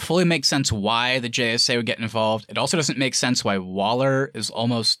 It doesn't fully make sense why the JSA would get involved. It also doesn't make sense why Waller is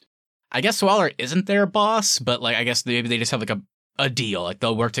almost... I guess Waller isn't their boss, but like I guess maybe they just have like a deal. Like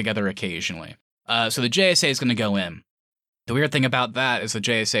they'll work together occasionally. So the JSA is going to go in. The weird thing about that is the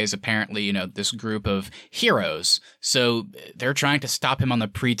JSA is apparently, this group of heroes. So they're trying to stop him on the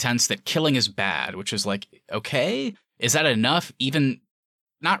pretense that killing is bad, which is like, okay, is that enough? Even...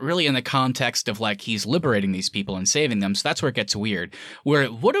 not really in the context of like he's liberating these people and saving them. So that's where it gets weird. Where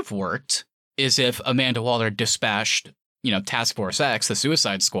it would have worked is if Amanda Waller dispatched, Task Force X, the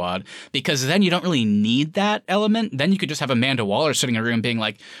Suicide Squad, because then you don't really need that element. Then you could just have Amanda Waller sitting in a room being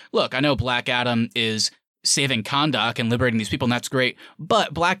like, look, I know Black Adam is saving Kahndaq and liberating these people, and that's great.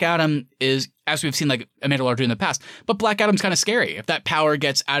 But Black Adam is, as we've seen like Amanda Waller do in the past, but Black Adam's kind of scary. If that power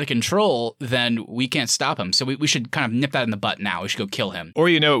gets out of control, then we can't stop him. So we should kind of nip that in the butt now. We should go kill him. Or,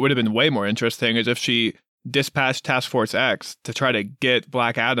 it would have been way more interesting is if she dispatched Task Force X to try to get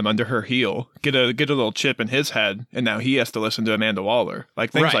Black Adam under her heel, get a little chip in his head, and now he has to listen to Amanda Waller.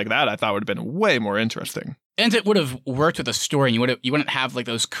 Like things like that I thought would have been way more interesting. And it would have worked with the story. You wouldn't have like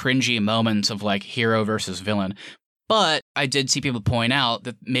those cringy moments of like hero versus villain. But I did see people point out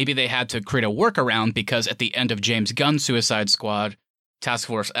that maybe they had to create a workaround because at the end of James Gunn's Suicide Squad, Task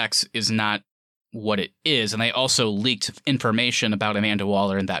Force X is not what it is. And they also leaked information about Amanda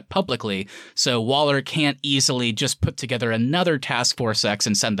Waller and that publicly. So Waller can't easily just put together another Task Force X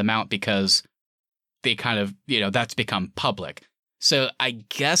and send them out because they kind of, that's become public. So I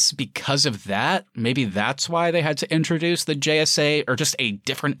guess because of that, maybe that's why they had to introduce the JSA or just a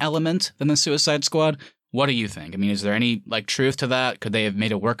different element than the Suicide Squad. What do you think? I mean, is there any like truth to that? Could they have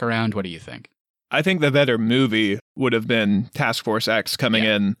made a workaround? What do you think? I think the better movie would have been Task Force X coming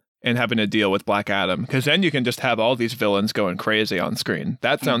in and having to deal with Black Adam, because then you can just have all these villains going crazy on screen.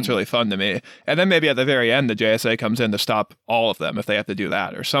 That sounds really fun to me. And then maybe at the very end, the JSA comes in to stop all of them if they have to do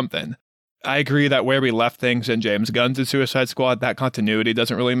that or something. I agree that where we left things in James Gunn's Suicide Squad, that continuity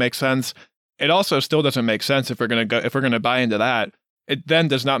doesn't really make sense. It also still doesn't make sense if we're gonna buy into that. It then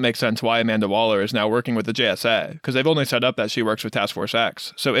does not make sense why Amanda Waller is now working with the JSA, because they've only set up that she works with Task Force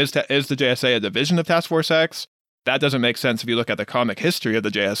X. So is the JSA a division of Task Force X? That doesn't make sense if you look at the comic history of the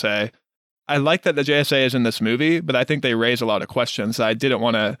JSA. I like that the JSA is in this movie, but I think they raise a lot of questions. I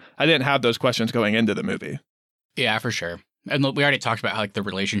didn't have those questions going into the movie. Yeah, for sure. And we already talked about how like the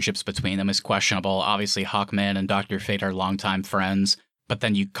relationships between them is questionable. Obviously, Hawkman and Dr. Fate are longtime friends, but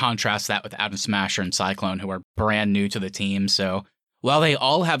then you contrast that with Atom Smasher and Cyclone, who are brand new to the team. So while they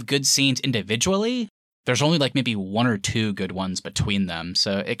all have good scenes individually, there's only like maybe one or two good ones between them.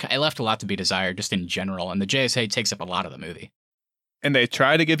 So it left a lot to be desired just in general. And the JSA takes up a lot of the movie. And they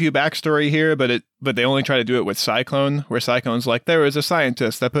try to give you backstory here, but they only try to do it with Cyclone, where Cyclone's like, there was a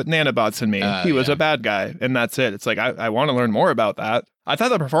scientist that put nanobots in me. He was a bad guy, and that's it. It's like, I want to learn more about that. I thought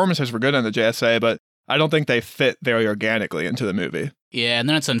the performances were good on the JSA, but I don't think they fit very organically into the movie. Yeah, and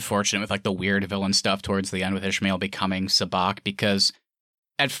then it's unfortunate with like the weird villain stuff towards the end with Ishmael becoming Sabbac, because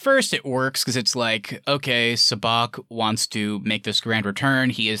at first it works because it's like, okay, Sabbac wants to make this grand return.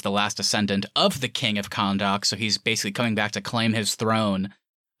 He is the last descendant of the king of Kahndaq, so he's basically coming back to claim his throne.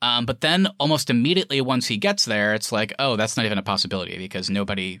 But then almost immediately once he gets there, it's like, oh, that's not even a possibility because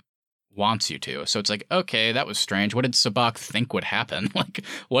nobody wants you to. So it's like, okay, that was strange. What did Sabbac think would happen? Like,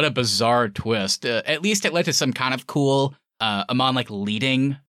 what a bizarre twist. At least it led to some kind of cool Amon like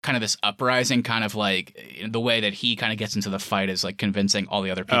leading kind of this uprising, kind of like the way that he kind of gets into the fight is like convincing all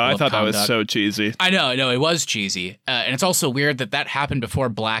the other people. I thought that was so cheesy. I know, it was cheesy. And it's also weird that happened before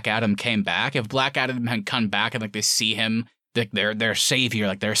Black Adam came back. If Black Adam had come back and like they see him, their savior,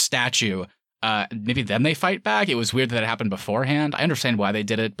 like their statue, maybe then they fight back. It was weird that it happened beforehand. I understand why they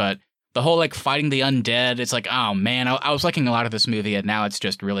did it, but the whole like fighting the undead, it's like, oh man, I was liking a lot of this movie and now it's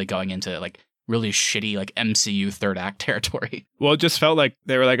just really going into like really shitty like MCU third act territory. Well, it just felt like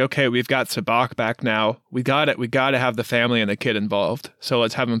they were like, okay, we've got Sabbac back now. We got to have the family and the kid involved. So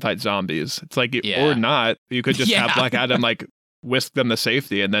let's have him fight zombies. It's like, or not. You could just have Black Adam like whisk them to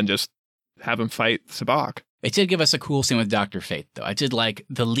safety and then just have him fight Sabbac. It did give us a cool scene with Dr. Fate, though. I did like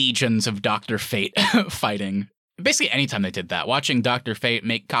the legions of Dr. Fate fighting. Basically, anytime they did that, watching Dr. Fate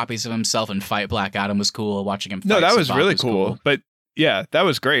make copies of himself and fight Black Adam was cool. Watching him fight that was Sabbac really was cool. But yeah, that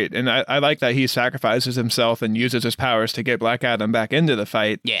was great. And I like that he sacrifices himself and uses his powers to get Black Adam back into the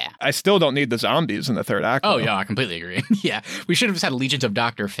fight. Yeah. I still don't need the zombies in the third act. Oh, yeah, I completely agree. Yeah. We should have just had Legions of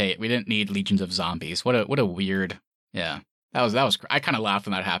Dr. Fate. We didn't need Legions of Zombies. What a weird... Yeah. That was. I kind of laughed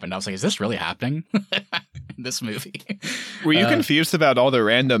when that happened. I was like, is this really happening in this movie? Were you confused about all the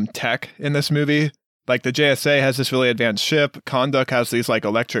random tech in this movie? Like the JSA has this really advanced ship. Konduк has these like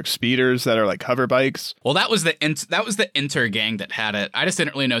electric speeders that are like hover bikes. Well, that was the Intergang that had it. I just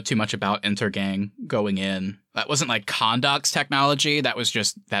didn't really know too much about Intergang going in. That wasn't like Konduk's technology. That was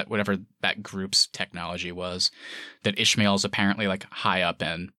just that whatever that group's technology was that Ishmael's apparently like high up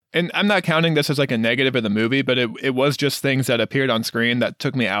in. And I'm not counting this as like a negative of the movie, but it was just things that appeared on screen that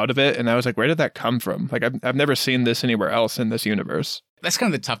took me out of it. And I was like, where did that come from? Like, I've never seen this anywhere else in this universe. That's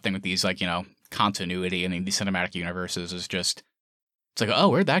kind of the tough thing with these, like, you know, continuity and these cinematic universes is just, it's like, oh,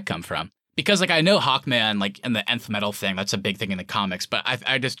 where'd that come from? Because, like, I know Hawkman, like, in the nth metal thing, that's a big thing in the comics, but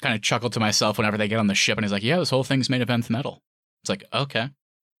I just kind of chuckle to myself whenever they get on the ship and he's like, yeah, this whole thing's made of nth metal. It's like, okay,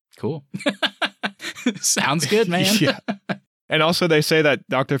 cool. Sounds good, man. Yeah. And also they say that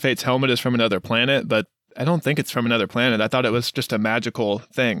Dr. Fate's helmet is from another planet, but I don't think it's from another planet. I thought it was just a magical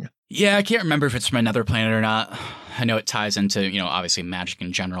thing. Yeah, I can't remember if it's from another planet or not. I know it ties into, you know, obviously magic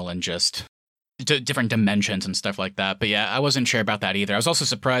in general and just different dimensions and stuff like that. But yeah, I wasn't sure about that either. I was also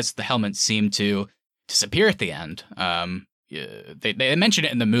surprised the helmet seemed to disappear at the end. They mentioned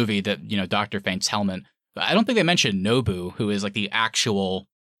it in the movie that, you know, Dr. Fate's helmet, but I don't think they mentioned Nobu, who is like the actual,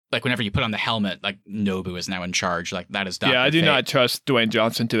 like whenever you put on the helmet, like Nobu is now in charge. Like that is Dr. Yeah, I do Fate. not trust Dwayne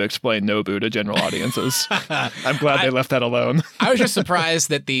Johnson to explain Nobu to general audiences. I'm glad they left that alone. I was just surprised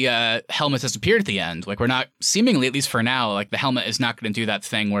that the helmet disappeared at the end. Like we're not, seemingly, at least for now, like the helmet is not going to do that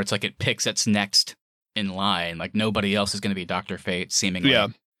thing where it's like it picks its next in line. Like nobody else is going to be Dr. Fate, seemingly. Yeah.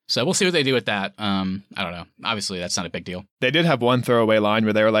 So we'll see what they do with that. I don't know. Obviously, that's not a big deal. They did have one throwaway line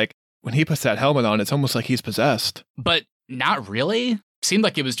where they were like, when he puts that helmet on, it's almost like he's possessed. But not really. Seemed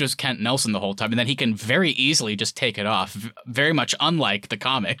like it was just Kent Nelson the whole time, and then he can very easily just take it off, very much unlike the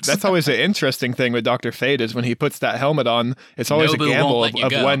comics. That's always the interesting thing with Dr. Fate is when he puts that helmet on, it's always Nobu a gamble won't let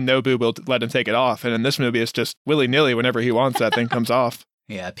of you go. when Nobu will let him take it off. And in this movie, it's just willy-nilly whenever he wants that thing comes off.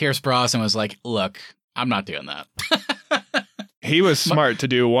 Yeah, Pierce Brosnan was like, look, I'm not doing that. He was smart to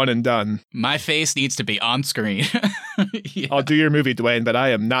do one and done. My face needs to be on screen. Yeah. I'll do your movie, Dwayne, but I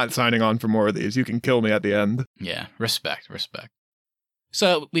am not signing on for more of these. You can kill me at the end. Yeah, respect.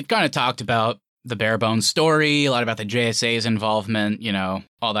 So we've kind of talked about the bare bones story, a lot about the JSA's involvement, you know,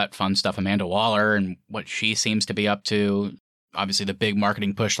 all that fun stuff. Amanda Waller and what she seems to be up to. Obviously, the big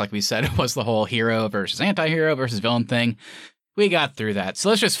marketing push, like we said, was the whole hero versus anti-hero versus villain thing. We got through that. So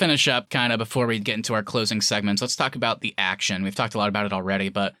let's just finish up kind of before we get into our closing segments. Let's talk about the action. We've talked a lot about it already,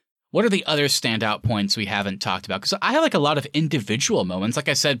 but what are the other standout points we haven't talked about? Because I like a lot of individual moments. Like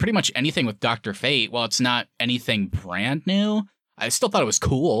I said, pretty much anything with Dr. Fate, while it's not anything brand new, I still thought it was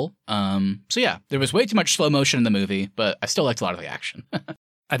cool. So yeah, there was way too much slow motion in the movie, but I still liked a lot of the action.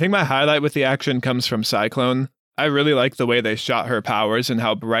 I think my highlight with the action comes from Cyclone. I really like the way they shot her powers and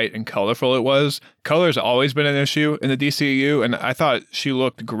how bright and colorful it was. Color's always been an issue in the DCEU, and I thought she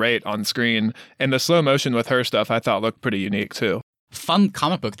looked great on screen. And the slow motion with her stuff I thought looked pretty unique too. Fun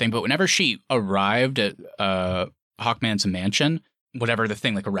comic book thing, but whenever she arrived at Hawkman's mansion, whatever the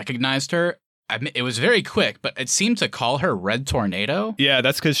thing, like recognized her, it was very quick, but it seemed to call her Red Tornado. Yeah,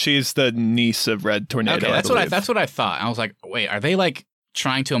 that's because she's the niece of Red Tornado. Okay, that's what I thought. I was like, wait, are they like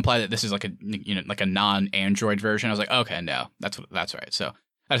trying to imply that this is like a, you know, like a non-android version? I was like, okay, no, that's right. So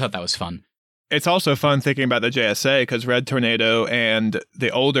I thought that was fun. It's also fun thinking about the JSA because Red Tornado and the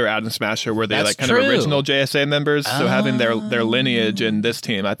older Atom Smasher were the That's like kind true. of original JSA members. So having their lineage in this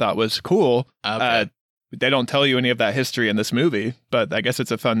team, I thought was cool. Okay. They don't tell you any of that history in this movie, but I guess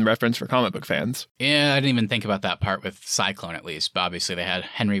it's a fun reference for comic book fans. Yeah, I didn't even think about that part with Cyclone, at least. But obviously, they had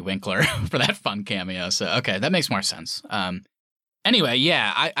Henry Winkler for that fun cameo. So, okay, that makes more sense. Anyway,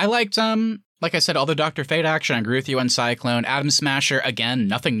 yeah, I liked, like I said, all the Dr. Fate action. I agree with you on Cyclone. Atom Smasher, again,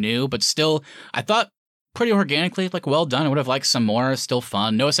 nothing new, but still, I thought pretty organically, like, well done. I would have liked some more, still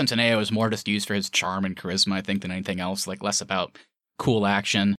fun. Noah Centineo was more just used for his charm and charisma, I think, than anything else, like, less about cool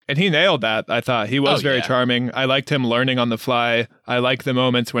action. And he nailed that, I thought. He was very charming. I liked him learning on the fly. I like the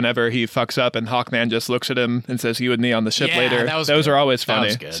moments whenever he fucks up and Hawkman just looks at him and says, you and me on the ship later. Those are always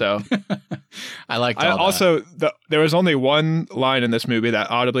funny. So I liked all that. Also, there was only one line in this movie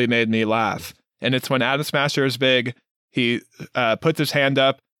that audibly made me laugh. And it's when Atom Smasher is big, he puts his hand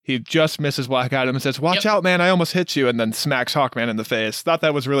up, he just misses Black Adam and says, watch out, man, I almost hit you, and then smacks Hawkman in the face. Thought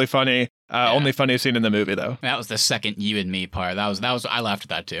that was really funny. Only funny scene in the movie, though. That was the second you and me part. That was I laughed at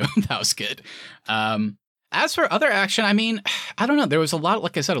that, too. That was good. As for other action, I mean, I don't know. There was a lot,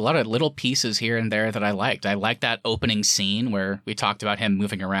 like I said, a lot of little pieces here and there that I liked. I liked that opening scene where we talked about him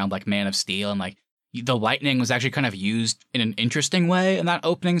moving around like Man of Steel, and like the lightning was actually kind of used in an interesting way in that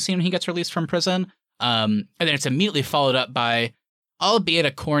opening scene when he gets released from prison. And then it's immediately followed up by, albeit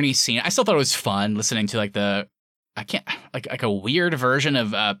a corny scene. I still thought it was fun listening to like the I can't like a weird version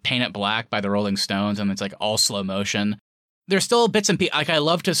of Paint It Black by the Rolling Stones, and it's like all slow motion. There's still bits and pieces. Like, I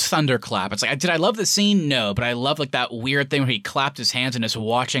loved his thunderclap. It's like, did I love the scene? No, but I love like that weird thing where he clapped his hands and just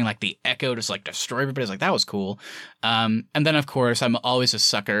watching like the echo just like destroy everybody. It's like, that was cool. And then of course I'm always a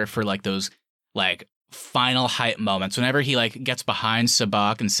sucker for like those like final hype moments whenever he like gets behind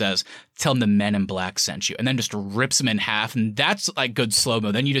Sabak and says, "Tell him the Men in Black sent you," and then just rips him in half, and that's like good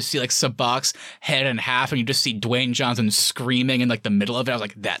slow-mo. Then you just see like Sabak's head in half, and you just see Dwayne Johnson screaming in like the middle of it. I was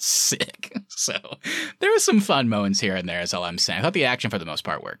like, that's sick. So there were some fun moments here and there, is all I'm saying. I thought the action for the most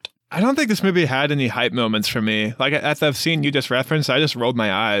part worked. I don't think this movie had any hype moments for me. Like, at the scene you just referenced, I just rolled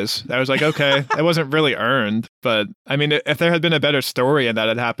my eyes. I was like, okay, it wasn't really earned. But, I mean, if there had been a better story and that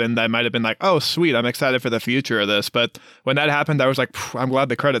had happened, I might have been like, oh, sweet, I'm excited for the future of this. But when that happened, I was like, I'm glad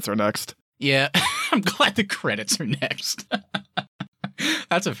the credits are next. Yeah, I'm glad the credits are next.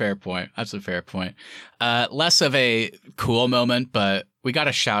 That's a fair point. Less of a cool moment, but we got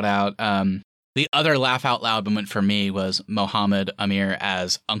a shout out. The other laugh out loud moment for me was Mohammed Amir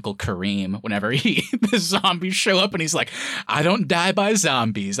as Uncle Kareem whenever the zombies show up and he's like, "I don't die by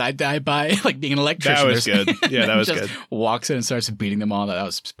zombies. I die by like being an electrician." That was good. Yeah, that was good. Walks in and starts beating them all. That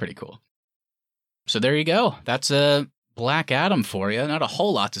was pretty cool. So there you go. That's a Black Adam for you. Not a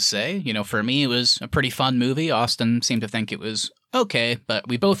whole lot to say. You know, for me, it was a pretty fun movie. Austin seemed to think it was okay, but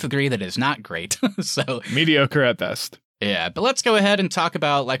we both agree that it's not great. So mediocre at best. Yeah, but let's go ahead and talk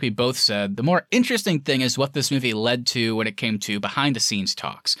about, like we both said, the more interesting thing is what this movie led to when it came to behind-the-scenes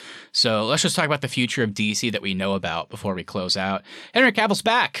talks. So let's just talk about the future of DC that we know about before we close out. Henry Cavill's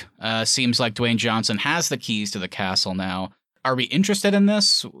back. Seems like Dwayne Johnson has the keys to the castle now. Are we interested in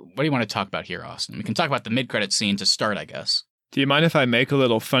this? What do you want to talk about here, Austin? We can talk about the mid-credit scene to start, I guess. Do you mind if I make a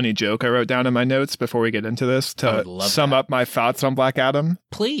little funny joke I wrote down in my notes before we get into this to sum up my thoughts on Black Adam?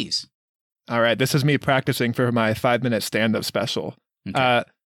 Please. All right, this is me practicing for my 5-minute stand-up special. Okay.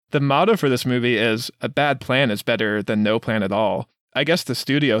 The motto for this movie is, a bad plan is better than no plan at all. I guess the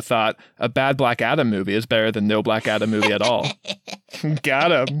studio thought a bad Black Adam movie is better than no Black Adam movie at all.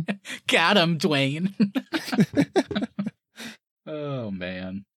 Got him. Got him, Dwayne. Oh,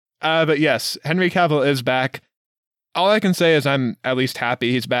 man. But yes, Henry Cavill is back. All I can say is I'm at least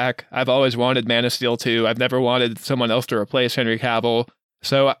happy he's back. I've always wanted Man of Steel 2. I've never wanted someone else to replace Henry Cavill.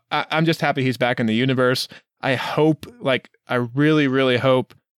 So I'm just happy he's back in the universe. I hope, I really, really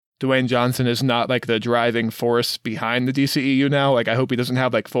hope Dwayne Johnson is not like the driving force behind the DCEU now. Like, I hope he doesn't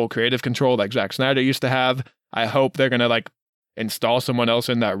have like full creative control like Zack Snyder used to have. I hope they're going to like install someone else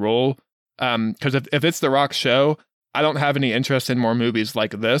in that role. Because if it's The Rock's show, I don't have any interest in more movies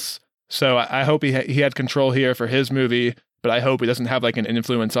like this. So I hope he had control here for his movie, but I hope he doesn't have like an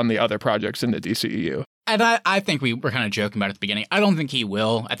influence on the other projects in the DCEU. And I think we were kind of joking about it at the beginning. I don't think he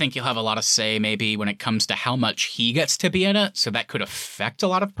will. I think he'll have a lot of say maybe when it comes to how much he gets to be in it. So that could affect a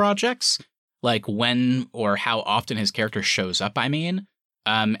lot of projects, like when or how often his character shows up, I mean.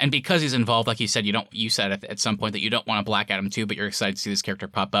 And because he's involved, like you said, you said at some point that you don't want a Black Adam 2, but you're excited to see this character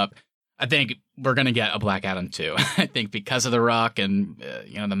pop up. I think we're going to get a Black Adam 2. I think because of The Rock and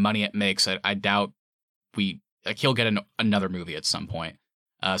the money it makes, I doubt he'll get another movie at some point.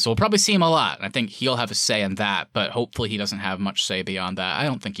 So we'll probably see him a lot. I think he'll have a say in that, but hopefully he doesn't have much say beyond that. I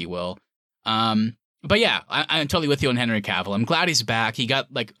don't think he will. But yeah, I'm totally with you on Henry Cavill. I'm glad he's back. He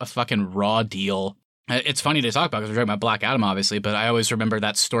got like a fucking raw deal. It's funny to talk about because we're talking about Black Adam, obviously, but I always remember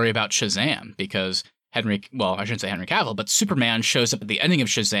that story about Shazam because I shouldn't say Henry Cavill, but Superman shows up at the ending of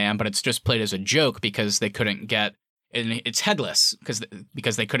Shazam, but it's just played as a joke because they couldn't get, and it's headless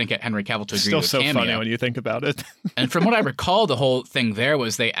because they couldn't get Henry Cavill to agree to a cameo. Still so funny when you think about it. And from what I recall, the whole thing there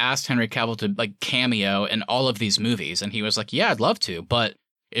was they asked Henry Cavill to like cameo in all of these movies, and he was like, "Yeah, I'd love to, but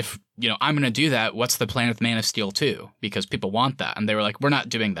if I'm going to do that, what's the plan with Man of Steel 2? Because people want that." And they were like, "We're not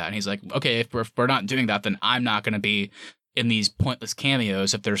doing that." And he's like, "Okay, if we're not doing that, then I'm not going to be in these pointless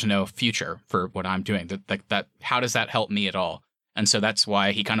cameos if there's no future for what I'm doing. That how does that help me at all?" And so that's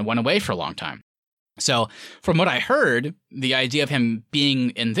why he kind of went away for a long time. So from what I heard, the idea of him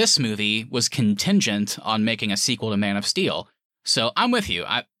being in this movie was contingent on making a sequel to Man of Steel. So I'm with you.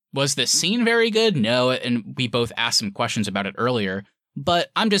 Was this scene very good? No, and we both asked some questions about it earlier,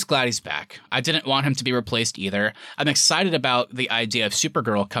 but I'm just glad he's back. I didn't want him to be replaced either. I'm excited about the idea of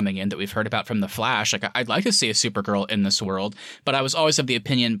Supergirl coming in that we've heard about from The Flash. Like, I'd like to see a Supergirl in this world, but I was always of the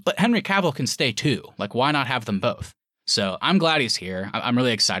opinion, but Henry Cavill can stay too. Like, why not have them both? So I'm glad he's here. I'm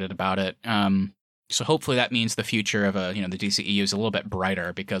really excited about it. So hopefully that means the future of the DCEU is a little bit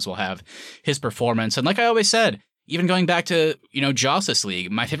brighter because we'll have his performance. And like I always said, even going back to, Justice League,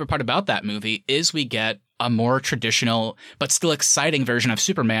 my favorite part about that movie is we get a more traditional but still exciting version of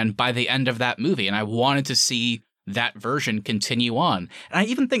Superman by the end of that movie. And I wanted to see that version continue on. And I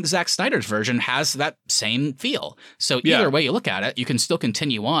even think Zack Snyder's version has that same feel. So either way you look at it, you can still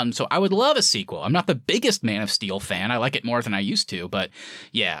continue on. So I would love a sequel. I'm not the biggest Man of Steel fan. I like it more than I used to. But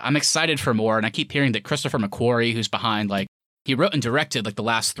yeah, I'm excited for more. And I keep hearing that Christopher McQuarrie, who's behind, like, he wrote and directed like the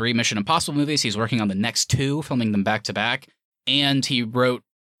last 3 Mission Impossible movies. He's working on the next 2, filming them back to back. And he wrote,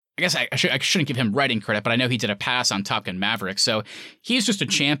 I guess I shouldn't give him writing credit, but I know he did a pass on Top Gun Maverick. So he's just a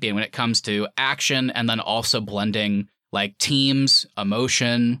champion when it comes to action and then also blending like teams,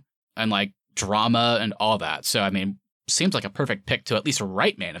 emotion, and like drama and all that. So, I mean, seems like a perfect pick to at least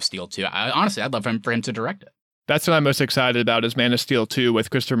write Man of Steel 2. Honestly, I'd love for him to direct it. That's what I'm most excited about is Man of Steel 2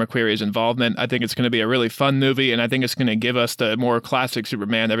 with Christopher McQuarrie's involvement. I think it's going to be a really fun movie, and I think it's going to give us the more classic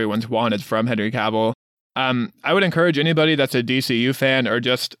Superman everyone's wanted from Henry Cavill. I would encourage anybody that's a DCU fan or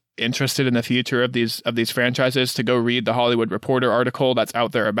just interested in the future of these franchises to go read the Hollywood Reporter article that's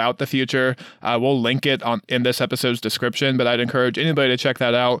out there about the future. We'll link it in this episode's description, but I'd encourage anybody to check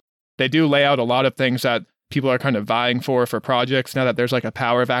that out. They do lay out a lot of things that people are kind of vying for projects now that there's like a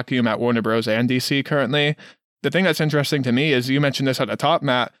power vacuum at Warner Bros. And DC currently. The thing that's interesting to me is you mentioned this at the top,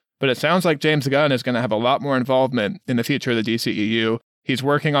 Matt, but it sounds like James Gunn is going to have a lot more involvement in the future of the DCEU. He's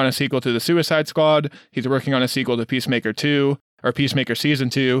working on a sequel to The Suicide Squad. He's working on a sequel to Peacemaker 2 or Peacemaker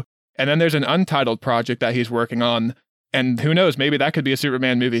Season 2. And then there's an untitled project that he's working on. And who knows, maybe that could be a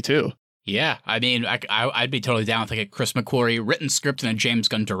Superman movie too. Yeah, I mean, I'd be totally down with like a Chris McQuarrie written script and a James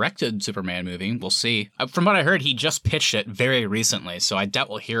Gunn directed Superman movie. We'll see. From what I heard, he just pitched it very recently, so I doubt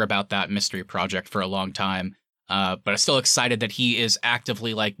we'll hear about that mystery project for a long time. But I'm still excited that he is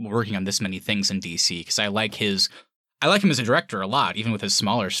actively like working on this many things in DC because I like him as a director a lot, even with his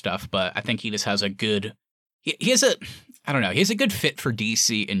smaller stuff. But I think he just has a good, he has a good fit for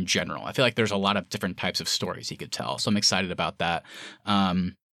DC in general. I feel like there's a lot of different types of stories he could tell, so I'm excited about that.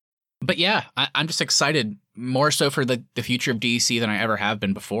 But yeah, I'm just excited more so for the future of DC than I ever have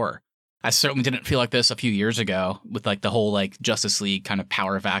been before. I certainly didn't feel like this a few years ago with like the whole like Justice League kind of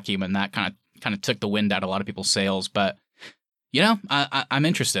power vacuum, and that kind of took the wind out of a lot of people's sails. But you know, I'm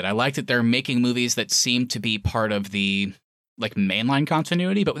interested. I like that they're making movies that seem to be part of the like mainline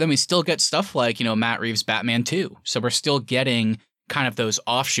continuity, but then we still get stuff like, you know, Matt Reeves' Batman 2. So we're still getting kind of those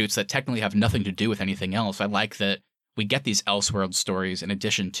offshoots that technically have nothing to do with anything else. I like that we get these Elseworld stories in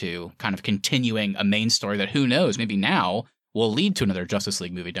addition to kind of continuing a main story that, who knows, maybe now will lead to another Justice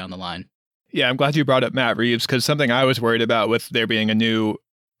League movie down the line. Yeah, I'm glad you brought up Matt Reeves, because something I was worried about with there being a new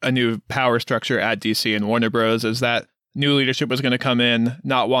power structure at DC and Warner Bros. Is that new leadership was going to come in,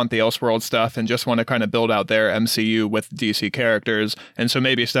 not want the Elseworld stuff, and just want to kind of build out their MCU with DC characters. And so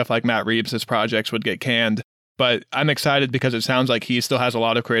maybe stuff like Matt Reeves' projects would get canned. But I'm excited because it sounds like he still has a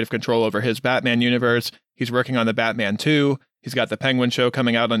lot of creative control over his Batman universe. He's working on the Batman 2. He's got the Penguin show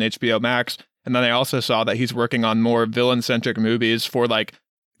coming out on HBO Max. And then I also saw that he's working on more villain-centric movies for like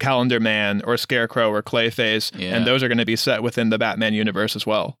Calendar Man or Scarecrow or Clayface. Yeah. And those are going to be set within the Batman universe as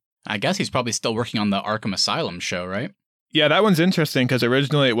well. I guess he's probably still working on the Arkham Asylum show, right? Yeah, that one's interesting because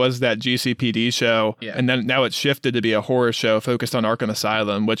originally it was that GCPD show, and then now it's shifted to be a horror show focused on Arkham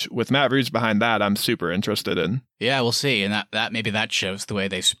Asylum, which with Matt Reeves behind that, I'm super interested in. Yeah, we'll see. And that maybe that shows the way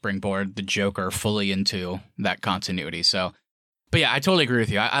they springboard the Joker fully into that continuity. So, but yeah, I totally agree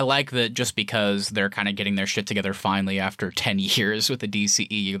with you. I like that just because they're kind of getting their shit together finally after 10 years with the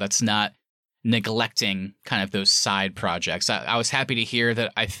DCEU, that's not neglecting kind of those side projects. I was happy to hear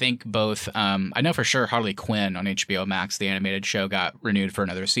that I think both, I know for sure Harley Quinn on HBO Max, the animated show, got renewed for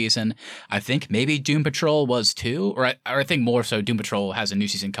another season. I think maybe Doom Patrol was too, or I think more so Doom Patrol has a new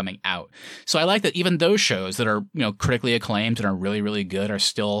season coming out. So I like that even those shows that are, you know, critically acclaimed and are really, really good are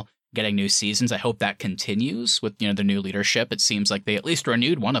still getting new seasons. I hope that continues with, you know, the new leadership. It seems like they at least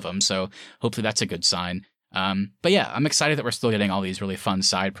renewed one of them, so hopefully that's a good sign. But yeah, I'm excited that we're still getting all these really fun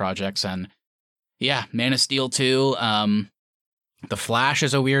side projects. And yeah, Man of Steel 2. The Flash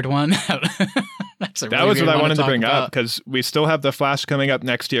is a weird one. That was what I wanted to bring up, because we still have The Flash coming up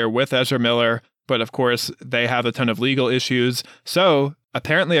next year with Ezra Miller, but of course they have a ton of legal issues. So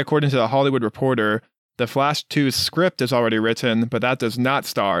apparently, according to the Hollywood Reporter, The Flash 2's script is already written, but that does not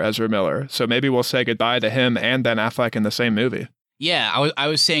star Ezra Miller. So maybe we'll say goodbye to him and Ben Affleck in the same movie. Yeah, I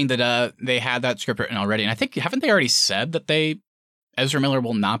was saying that they had that script written already, and I think, haven't they already said that Ezra Miller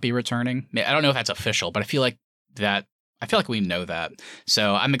will not be returning? I don't know if that's official, but I feel like we know that.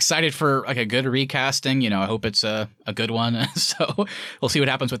 So I'm excited for like a good recasting. You know, I hope it's a good one. So we'll see what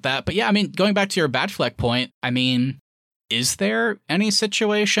happens with that. But yeah, I mean, going back to your Batfleck point, I mean, is there any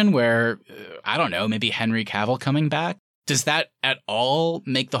situation where, I don't know, maybe Henry Cavill coming back? Does that at all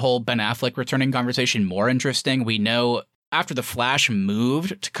make the whole Ben Affleck returning conversation more interesting? We know after The Flash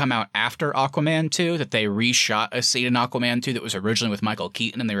moved to come out after Aquaman 2, that they reshot a scene in Aquaman 2 that was originally with Michael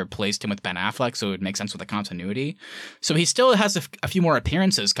Keaton, and they replaced him with Ben Affleck, so it would make sense with the continuity. So he still has a few more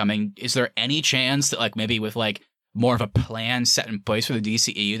appearances coming. Is there any chance that, like, maybe with, like, more of a plan set in place for the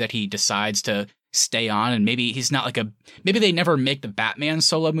DCEU that he decides to stay on, and maybe he's not like maybe they never make the Batman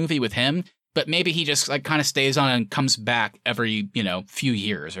solo movie with him, but maybe he just like kind of stays on and comes back every, few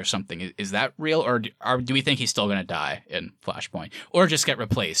years or something. Is that real? Or do we think he's still going to die in Flashpoint or just get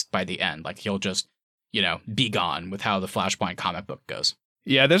replaced by the end? Like he'll just, be gone with how the Flashpoint comic book goes.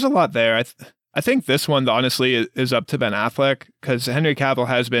 Yeah, there's a lot there. I think this one, honestly, is up to Ben Affleck because Henry Cavill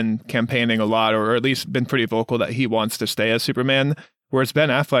has been campaigning a lot, or at least been pretty vocal that he wants to stay as Superman. Whereas Ben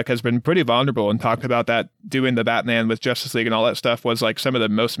Affleck has been pretty vulnerable and talked about that doing the Batman with Justice League and all that stuff was like some of the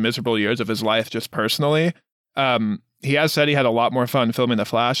most miserable years of his life just personally. He has said he had a lot more fun filming The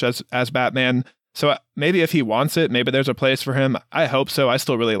Flash as Batman. So maybe if he wants it, maybe there's a place for him. I hope so. I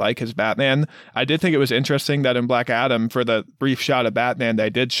still really like his Batman. I did think it was interesting that in Black Adam, for the brief shot of Batman, they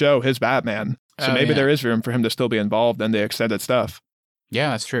did show his Batman. So maybe there is room for him to still be involved in the extended stuff.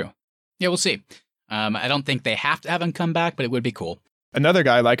 Yeah, that's true. Yeah, we'll see. I don't think they have to have him come back, but it would be cool. Another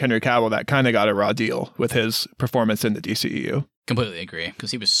guy like Henry Cavill that kind of got a raw deal with his performance in the DCEU. Completely agree,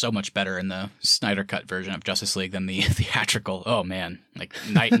 because he was so much better in the Snyder Cut version of Justice League than the theatrical. Oh, man, like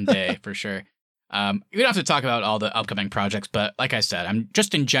night and day for sure. We don't have to talk about all the upcoming projects, but like I said, I'm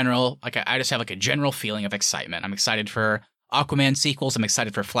just in general, like I just have like a general feeling of excitement. I'm excited for Aquaman sequels. I'm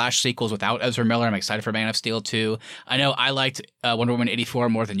excited for Flash sequels without Ezra Miller. I'm excited for Man of Steel 2. I know I liked Wonder Woman 84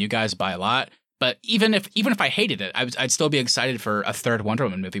 more than you guys by a lot. But even if I hated it, I'd still be excited for a third Wonder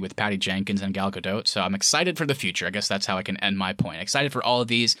Woman movie with Patty Jenkins and Gal Gadot. So I'm excited for the future. I guess that's how I can end my point. Excited for all of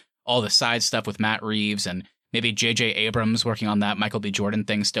these, all the side stuff with Matt Reeves and maybe J.J. Abrams working on that Michael B. Jordan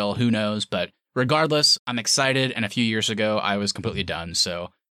thing still. Who knows? But regardless, I'm excited. And a few years ago, I was completely done. So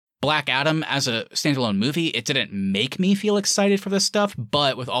Black Adam as a standalone movie, it didn't make me feel excited for this stuff.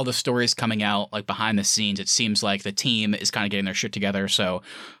 But with all the stories coming out, like behind the scenes, it seems like the team is kind of getting their shit together. So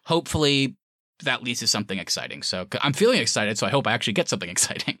hopefully that leads to something exciting. So I'm feeling excited, so I hope I actually get something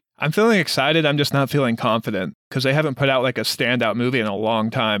exciting. I'm feeling excited. I'm just not feeling confident because they haven't put out like a standout movie in a long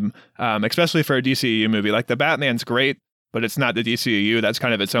time, especially for a DCEU movie. Like the Batman's great, but it's not the DCEU. That's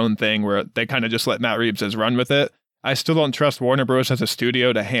kind of its own thing where they kind of just let Matt Reeves just run with it. I still don't trust Warner Bros. As a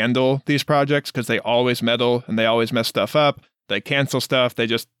studio to handle these projects because they always meddle and they always mess stuff up. They cancel stuff.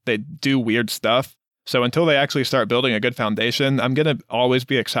 They do weird stuff. So until they actually start building a good foundation, I'm going to always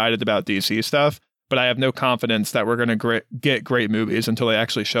be excited about DC stuff, but I have no confidence that we're going to get great movies until they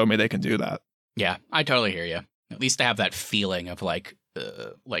actually show me they can do that. Yeah, I totally hear you. At least I have that feeling of like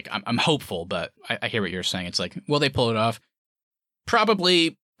I'm hopeful, but I hear what you're saying. It's like, will they pull it off?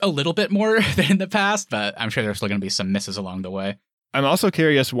 Probably a little bit more than in the past, but I'm sure there's still going to be some misses along the way. I'm also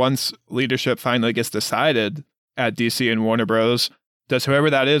curious, once leadership finally gets decided at DC and Warner Bros., does whoever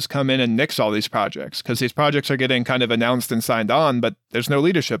that is come in and nix all these projects? Because these projects are getting kind of announced and signed on, but there's no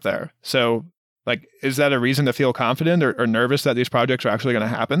leadership there. So, like, is that a reason to feel confident or nervous that these projects are actually going to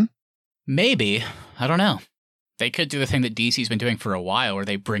happen? Maybe. I don't know. They could do the thing that DC's been doing for a while where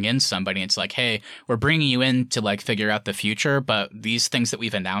they bring in somebody and it's like, hey, we're bringing you in to, like, figure out the future, but these things that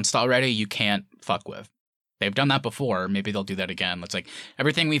we've announced already, you can't fuck with. They've done that before. Maybe they'll do that again. It's like,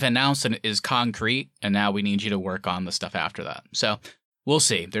 everything we've announced is concrete, and now we need you to work on the stuff after that. So we'll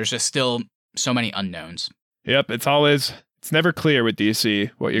see. There's just still so many unknowns. Yep, it's never clear with DC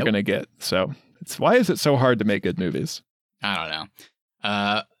what you're going to get. So why is it so hard to make good movies? I don't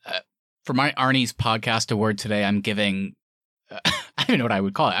know. For my Arnie's Podcast Award today, I'm giving, I don't even know what I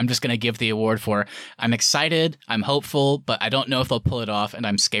would call it. I'm just going to give the award for I'm excited, I'm hopeful, but I don't know if they'll pull it off, and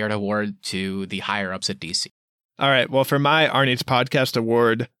I'm scared award to the higher-ups at DC. All right, well, for my Arnie's Podcast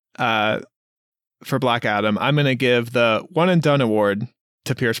Award, for Black Adam, I'm going to give the One and Done Award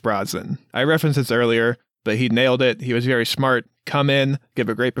to Pierce Brosnan. I referenced this earlier, but he nailed it. He was very smart. Come in, give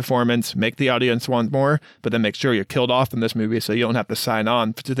a great performance, make the audience want more, but then make sure you're killed off in this movie so you don't have to sign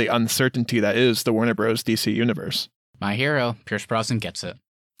on to the uncertainty that is the Warner Bros. DC universe. My hero, Pierce Brosnan, gets it.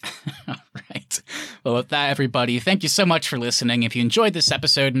 All right. Well, with that, everybody, thank you so much for listening. If you enjoyed this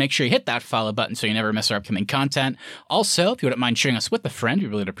episode, make sure you hit that follow button so you never miss our upcoming content. Also, if you wouldn't mind sharing us with a friend, we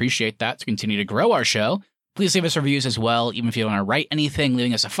really would appreciate that to continue to grow our show. Please leave us reviews as well, even if you don't want to write anything,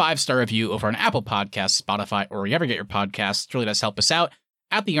 leaving us a 5-star review over on Apple Podcasts, Spotify, or wherever you get your podcasts. It really does help us out.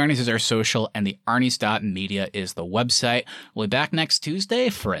 At The Arnie's is our social, and the Arnie's.media is the website. We'll be back next Tuesday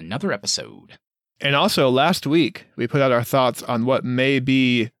for another episode. And also, last week, we put out our thoughts on what may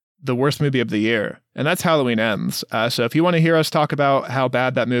be the worst movie of the year, and that's Halloween Ends. So if you want to hear us talk about how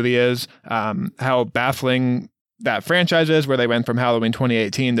bad that movie is, how baffling that franchise is, where they went from Halloween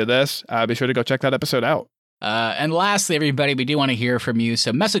 2018 to this, be sure to go check that episode out. And lastly, everybody, we do want to hear from you,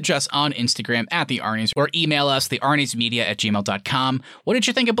 so message us on Instagram at The Arnieys or email us, thearniesmedia@gmail.com. What did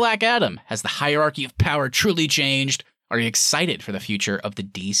you think of Black Adam? Has the hierarchy of power truly changed? Are you excited for the future of the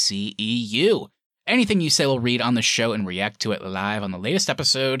DCEU? Anything you say we'll read on the show and react to it live on the latest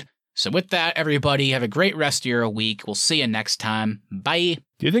episode. So with that, everybody, have a great rest of your week. We'll see you next time. Bye.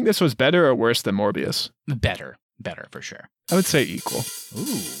 Do you think this was better or worse than Morbius? Better for sure. I would say equal.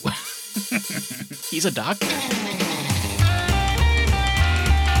 Ooh. He's a doctor.